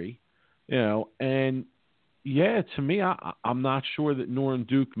to agree. And yeah, to me, I'm not sure that Norm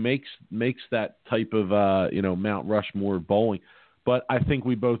Duke makes that type of Mount Rushmore bowling, but I think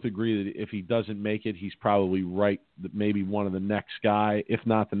we both agree that if he doesn't make it, he's probably right. That maybe one of the next guy, if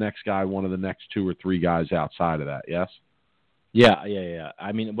not the next guy, one of the next 2 or 3 guys outside of that. Yes. Yeah.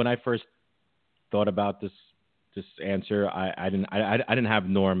 I mean, when I first thought about this answer, I didn't have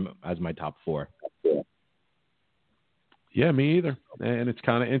Norm as my top 4. Yeah, me either. And it's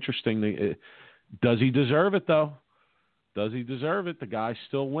kind of interesting. Does he deserve it, though? Does he deserve it? The guy's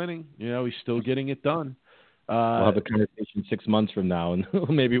still winning. He's still getting it done. We'll have a conversation 6 months from now, and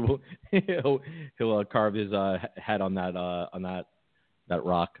maybe he'll carve his head on that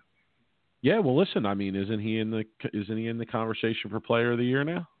rock. Yeah, well, listen. I mean, isn't he in the conversation for Player of the Year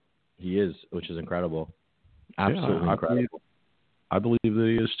now? He is, which is incredible. Absolutely incredible. I believe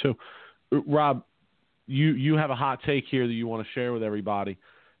that he is too. Rob, you have a hot take here that you want to share with everybody.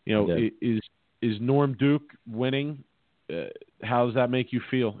 Is Norm Duke winning? How does that make you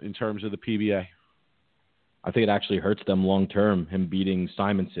feel in terms of the PBA? I think it actually hurts them long term, him beating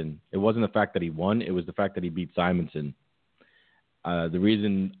Simonson. It wasn't the fact that he won, it was the fact that he beat Simonson. The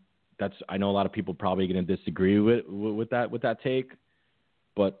reason I know a lot of people probably going to disagree with that take,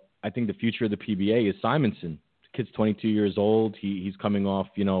 but I think the future of the PBA is Simonson. The kid's 22 years old. He's coming off,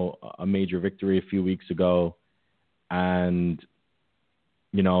 a major victory a few weeks ago, and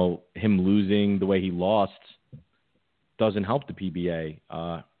him losing the way he lost doesn't help the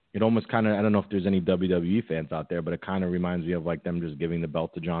PBA. It almost kind of, I don't know if there's any WWE fans out there, but it kind of reminds me of like them just giving the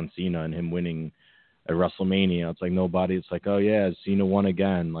belt to John Cena and him winning at WrestleMania. It's like it's like, oh yeah, Cena won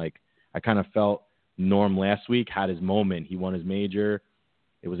again. Like I kind of felt Norm last week had his moment. He won his major.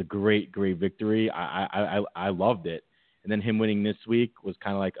 It was a great victory. I loved it. And then him winning this week was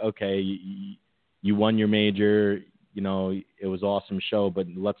kind of like, okay, you won your major. It was an awesome show, but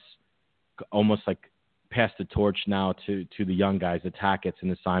let's almost like pass the torch now to the young guys, the Tackett's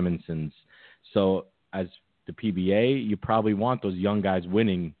and the Simonsons. So as the PBA, you probably want those young guys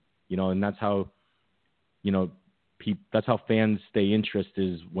winning, and that's how, that's how fans stay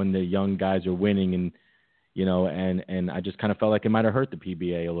interested, is when the young guys are winning. And, and I just kind of felt like it might have hurt the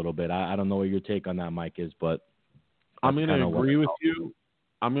PBA a little bit. I don't know what your take on that, Mike, is, but I'm going to agree with you.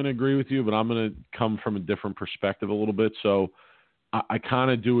 I'm going to agree with you, but I'm going to come from a different perspective a little bit. So I kind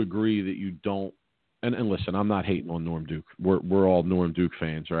of do agree that you don't. And listen, I'm not hating on Norm Duke. We're all Norm Duke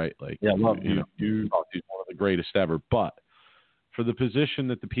fans, right? Like, yeah, love he's one of the greatest ever. But for the position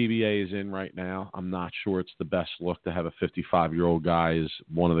that the PBA is in right now, I'm not sure it's the best look to have a 55-year-old guy as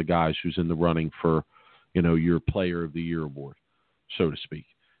one of the guys who's in the running for, your Player of the Year award, so to speak.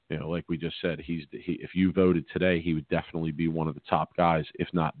 Like we just said, if you voted today, he would definitely be one of the top guys, if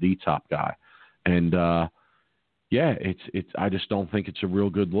not the top guy. And yeah, I just don't think it's a real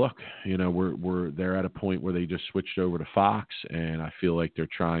good look. They're at a point where they just switched over to Fox, and I feel like they're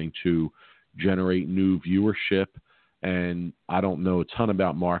trying to generate new viewership. And I don't know a ton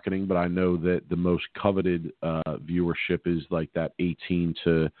about marketing, but I know that the most coveted viewership is like that 18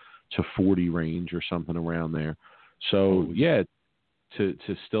 to 40 range or something around there. So yeah, to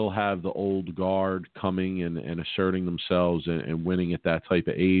still have the old guard coming and asserting themselves and winning at that type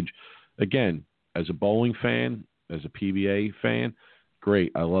of age, again, as a bowling fan, as a PBA fan,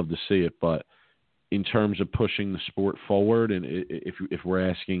 great. I love to see it. But in terms of pushing the sport forward, and if we're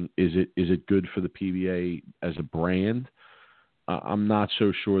asking, is it good for the PBA as a brand? I'm not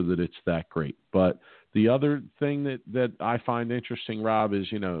so sure that it's that great. But the other thing that I find interesting, Rob, is,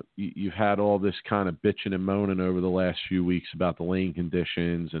 you've had all this kind of bitching and moaning over the last few weeks about the lane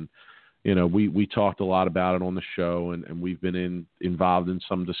conditions. And, we talked a lot about it on the show, and we've been involved in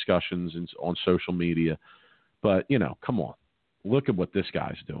some discussions on social media. But, come on, look at what this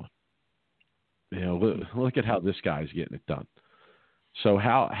guy's doing. Look at how this guy's getting it done. So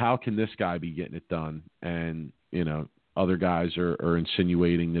how can this guy be getting it done? And, other guys are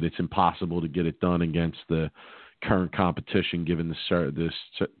insinuating that it's impossible to get it done against the current competition, given this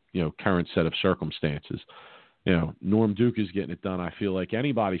current set of circumstances. Norm Duke is getting it done. I feel like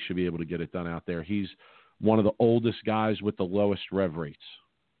anybody should be able to get it done out there. He's one of the oldest guys with the lowest rev rates,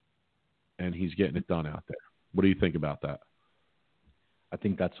 and he's getting it done out there. What do you think about that? I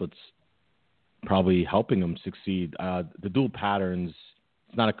think that's what's probably helping him succeed. The dual patterns,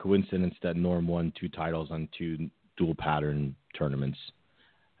 it's not a coincidence that Norm won 2 titles on 2 dual pattern tournaments.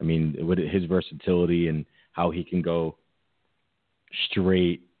 I mean, with his versatility and how he can go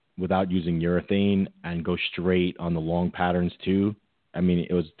straight without using urethane and go straight on the long patterns too. I mean,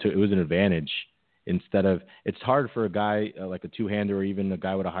 it was an advantage. Instead of, it's hard for a guy like a two-hander or even a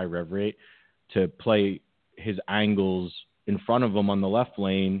guy with a high rev rate to play his angles in front of him on the left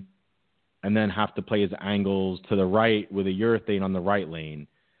lane and then have to play his angles to the right with a urethane on the right lane.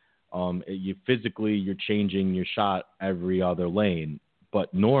 You're changing your shot every other lane.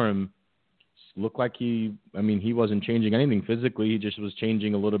 But Norm looked like he wasn't changing anything physically. He just was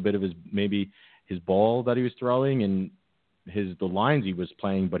changing a little bit of his ball that he was throwing and the lines he was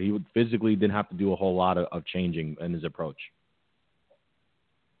playing, but he physically didn't have to do a whole lot of changing in his approach.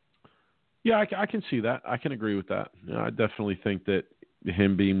 Yeah, I can see that. I can agree with that. You know, I definitely think that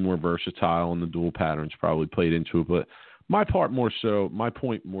him being more versatile and the dual patterns probably played into it. But my point more so,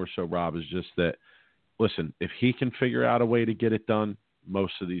 Rob, is just that, listen, if he can figure out a way to get it done,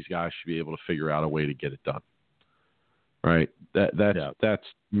 most of these guys should be able to figure out a way to get it done. Right? That's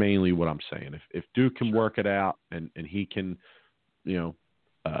mainly what I'm saying. If Duke can work it out and he can,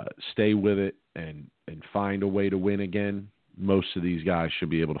 stay with it and find a way to win again, most of these guys should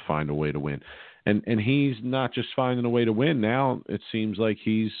be able to find a way to win. And he's not just finding a way to win. Now it seems like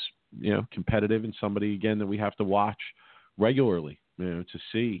he's, competitive and somebody, again, that we have to watch regularly, to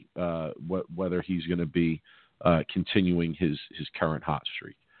see whether he's going to be continuing his current hot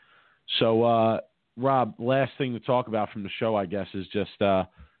streak. So, Rob, last thing to talk about from the show, I guess, is just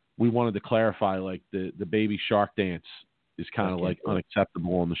we wanted to clarify, like, the baby shark dance is kind of like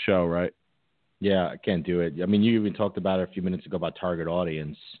unacceptable on the show, right? Yeah, I can't do it. I mean, you even talked about it a few minutes ago about target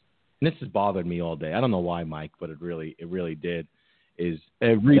audience. And this has bothered me all day. I don't know why, Mike, but it really did. Is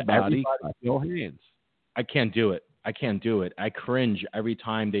everybody your hands. I can't do it. I cringe every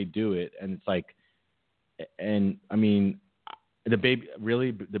time they do it. And it's like, and I mean, the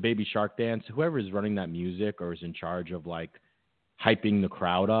baby shark dance, whoever is running that music or is in charge of like hyping the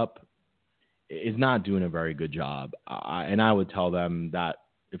crowd up is not doing a very good job. And I would tell them that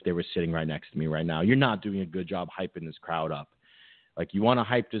if they were sitting right next to me right now, you're not doing a good job hyping this crowd up. Like, you want to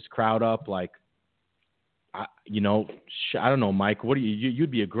hype this crowd up, like, I don't know, Mike,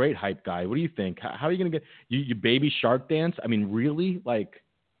 you'd be a great hype guy. What do you think? How are you going to get you baby shark dance? I mean, really? Like,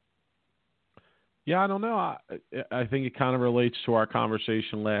 yeah, I don't know. I think it kind of relates to our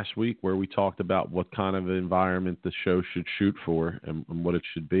conversation last week where we talked about what kind of environment the show should shoot for and what it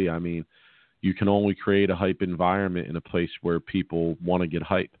should be. I mean, you can only create a hype environment in a place where people want to get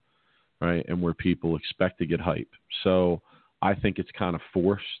hype, right? And where people expect to get hype. So I think it's kind of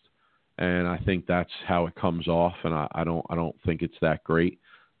forced, and I think that's how it comes off. And I don't think it's that great.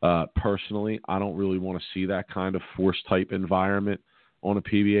 Personally, I don't really want to see that kind of forced hype environment on a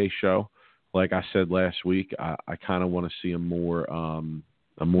PBA show. Like I said last week, I kind of want to see a more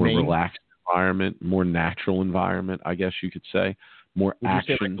relaxed environment, more natural environment, I guess you could say, more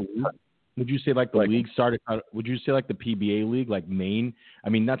action. Would you say like the league started? Would you say like the PBA league, like Maine? I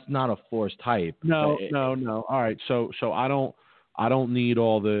mean, that's not a forced hype. No. All right, so I don't need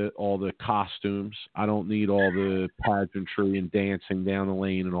all the costumes. I don't need all the pageantry and dancing down the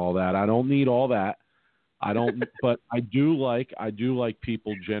lane and all that. I don't need all that. I don't, but I do like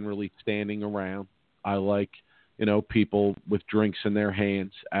people generally standing around. I like, people with drinks in their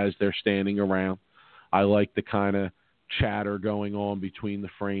hands as they're standing around. I like the kind of chatter going on between the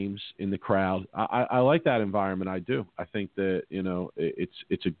frames in the crowd. I like that environment. I do. I think that,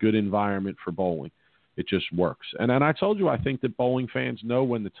 it's a good environment for bowling. It just works. And I told you, I think that bowling fans know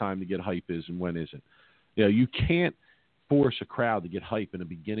when the time to get hype is and when isn't. You can't force a crowd to get hype in the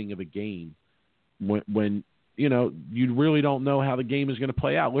beginning of a game when you really don't know how the game is going to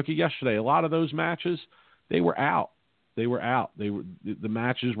play out. Look at yesterday. A lot of those matches, they were out. The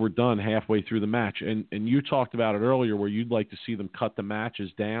matches were done halfway through the match. And you talked about it earlier where you'd like to see them cut the matches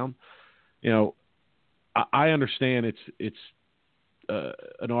down. I understand it's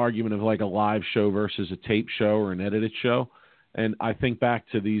an argument of like a live show versus a tape show or an edited show. And I think back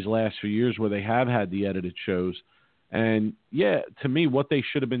to these last few years where they have had the edited shows. And, yeah, to me, what they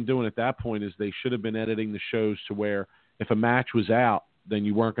should have been doing at that point is they should have been editing the shows to where if a match was out, then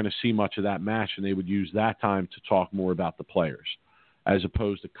you weren't going to see much of that match, and they would use that time to talk more about the players as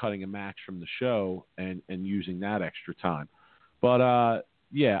opposed to cutting a match from the show and using that extra time. But,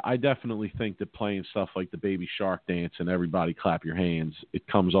 yeah, I definitely think that playing stuff like the baby shark dance and everybody clap your hands, it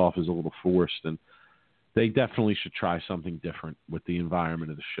comes off as a little forced, and they definitely should try something different with the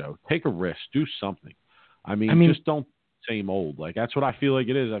environment of the show. Take a risk. Do something. I mean, just don't same old. Like, that's what I feel like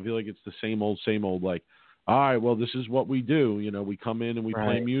it is. I feel like it's the same old, like, all right, well, this is what we do. You know, we come in and we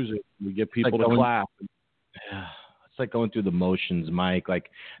play music. We get people to clap. Yeah, it's like going through the motions, Mike. Like,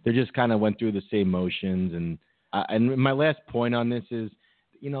 they just kind of went through the same motions. And my last point on this is,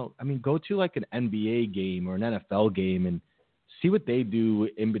 you know, I mean, go to like an NBA game or an NFL game and see what they do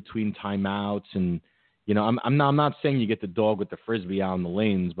in between timeouts. And, you know, I'm not saying you get the dog with the Frisbee out in the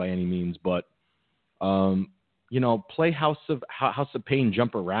lanes by any means, but, you know, play House of Pain,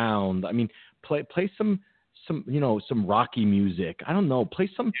 jump around. I mean, play some Rocky music. I don't know. Play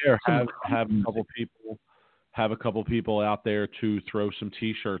some. Have a couple people out there to throw some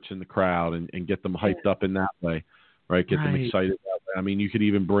T-shirts in the crowd and get them hyped up in that way, right? Get them excited. I mean, you could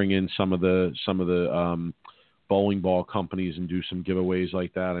even bring in some of the bowling ball companies and do some giveaways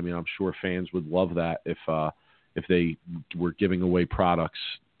like that. I mean, I'm sure fans would love that if they were giving away products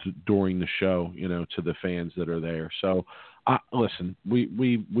during the show, you know, to the fans that are there. So, listen,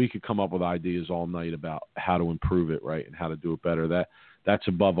 we could come up with ideas all night about how to improve it, right, and how to do it better. That's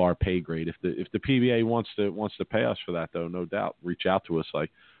above our pay grade. If the PBA wants to pay us for that, though, no doubt, reach out to us.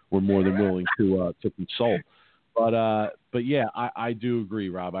 Like, we're more than willing to consult. But yeah, I do agree,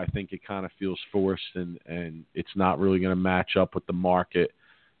 Rob. I think it kind of feels forced, and it's not really going to match up with the market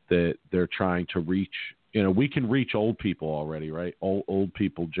that they're trying to reach. You know, we can reach old people already, right? Old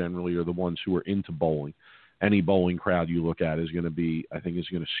people generally are the ones who are into bowling. Any bowling crowd you look at is going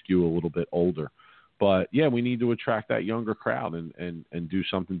to skew a little bit older. But yeah, we need to attract that younger crowd and do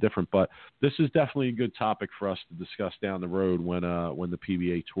something different. But this is definitely a good topic for us to discuss down the road when the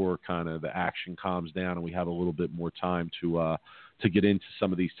PBA Tour kind of the action calms down and we have a little bit more time to get into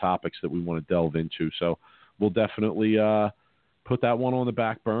some of these topics that we want to delve into. So we'll definitely put that one on the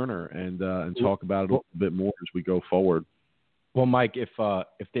back burner and talk about it a little bit more as we go forward. Well, Mike, if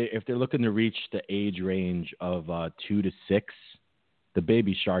they're looking to reach the age range of 2 to 6. The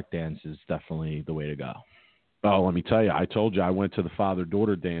Baby Shark dance is definitely the way to go. Oh, let me tell you, I told you I went to the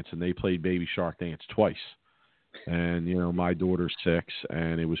father-daughter dance, and they played Baby Shark dance twice. And, you know, my daughter's 6,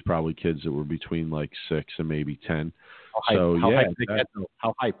 and it was probably kids that were between like 6 and maybe 10. How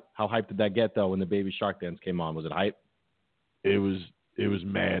hype did that get, though, when the Baby Shark dance came on? Was it hype? It was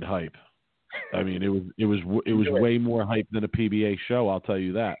mad hype. I mean, it was way more hype than a PBA show, I'll tell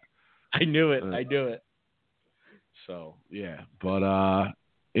you that. I knew it. So, yeah, but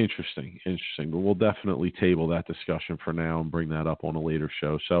interesting. But we'll definitely table that discussion for now and bring that up on a later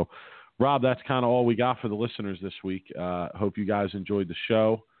show. So, Rob, that's kind of all we got for the listeners this week. Hope you guys enjoyed the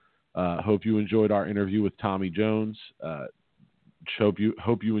show. Hope you enjoyed our interview with Tommy Jones. Hope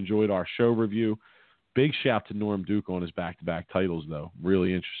you enjoyed our show review. Big shout to Norm Duke on his back-to-back titles, though.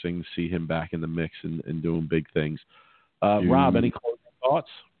 Really interesting to see him back in the mix and doing big things. Rob, any closing thoughts?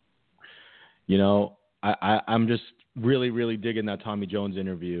 You know, I'm just really, really digging that Tommy Jones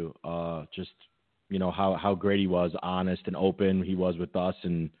interview. Just, you know, how great he was, honest and open he was with us.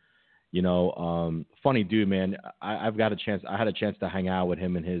 And, you know, funny dude, man. I had a chance to hang out with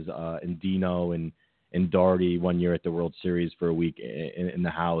him and and Dino and Doherty one year at the World Series for a week in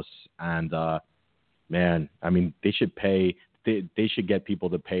the house. And, man, I mean, they should pay. They should get people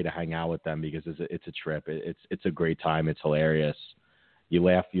to pay to hang out with them because it's a trip. It's a great time. It's hilarious. You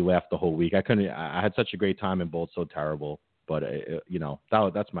laugh the whole week. I had such a great time and both so terrible, but you know,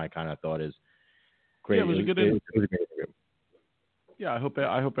 that's my kind of thought is great. Yeah, it was a good interview. It was a great interview. Yeah,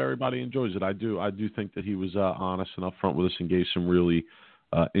 I hope everybody enjoys it. I do think that he was honest and upfront with us and gave some really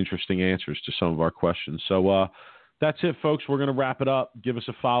interesting answers to some of our questions. So that's it, folks. We're going to wrap it up. Give us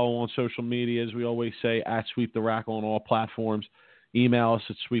a follow on social media, as we always say, at Sweep the Rack on all platforms. Email us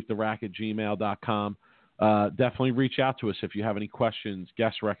at sweeptherack@gmail.com. Definitely reach out to us if you have any questions,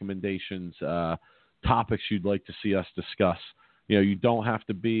 guest recommendations, topics you'd like to see us discuss. You know, you don't have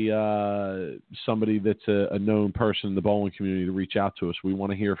to be somebody that's a known person in the bowling community to reach out to us. We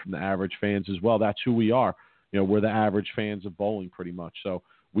want to hear from the average fans as well. That's who we are. You know, we're the average fans of bowling pretty much. So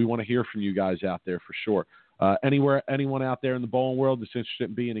we want to hear from you guys out there for sure. Anyone out there in the bowling world that's interested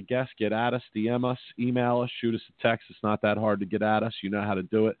in being a guest, get at us, DM us, email us, shoot us a text. It's not that hard to get at us. You know how to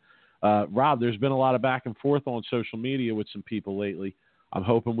do it. Rob, there's been a lot of back and forth on social media with some people lately. I'm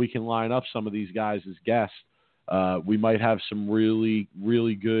hoping we can line up some of these guys as guests. We might have some really,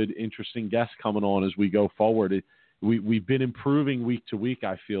 really good, interesting guests coming on as we go forward. We've been improving week to week,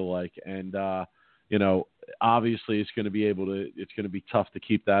 I feel like, and you know, obviously it's going to be tough to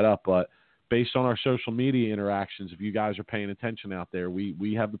keep that up. But based on our social media interactions, if you guys are paying attention out there,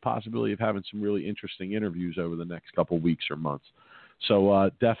 we have the possibility of having some really interesting interviews over the next couple of weeks or months. So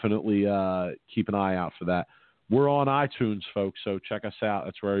definitely keep an eye out for that. We're on iTunes, folks, so check us out.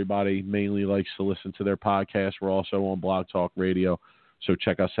 That's where everybody mainly likes to listen to their podcast. We're also on Blog Talk Radio, so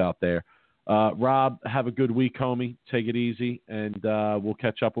check us out there. Rob, have a good week, homie. Take it easy, and we'll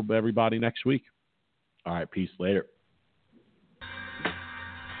catch up with everybody next week. All right, peace. Later.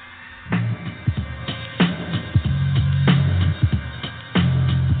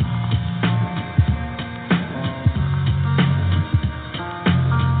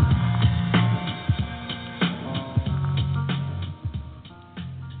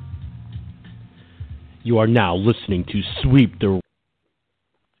 You are now listening to Sweep the...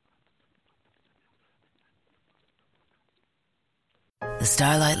 The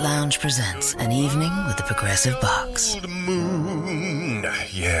Starlight Lounge presents An Evening with the Progressive Box. Old moon,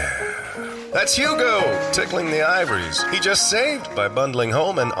 yeah. That's Hugo, tickling the ivories. He just saved by bundling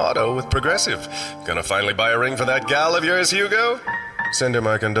home and auto with Progressive. Gonna finally buy a ring for that gal of yours, Hugo? Send her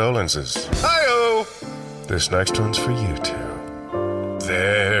my condolences. Hi-oh! This next one's for you two.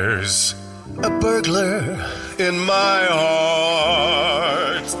 There's a burglar in my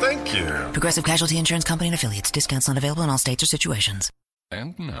heart. Thank you. Progressive Casualty Insurance Company and Affiliates. Discounts not available in all states or situations.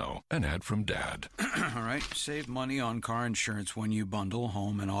 And now, an ad from Dad. All right, save money on car insurance when you bundle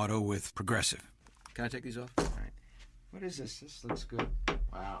home and auto with Progressive. Can I take these off? All right. What is this? This looks good.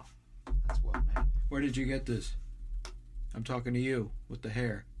 Wow, that's well made. Where did you get this? I'm talking to you with the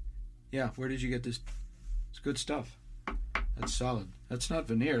hair. Yeah, where did you get this? It's good stuff. That's solid. That's not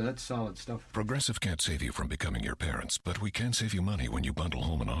veneer. That's solid stuff. Progressive can't save you from becoming your parents, but we can save you money when you bundle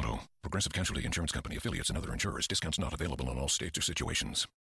home and auto. Progressive Casualty Insurance Company, affiliates, and other insurers. Discounts not available in all states or situations.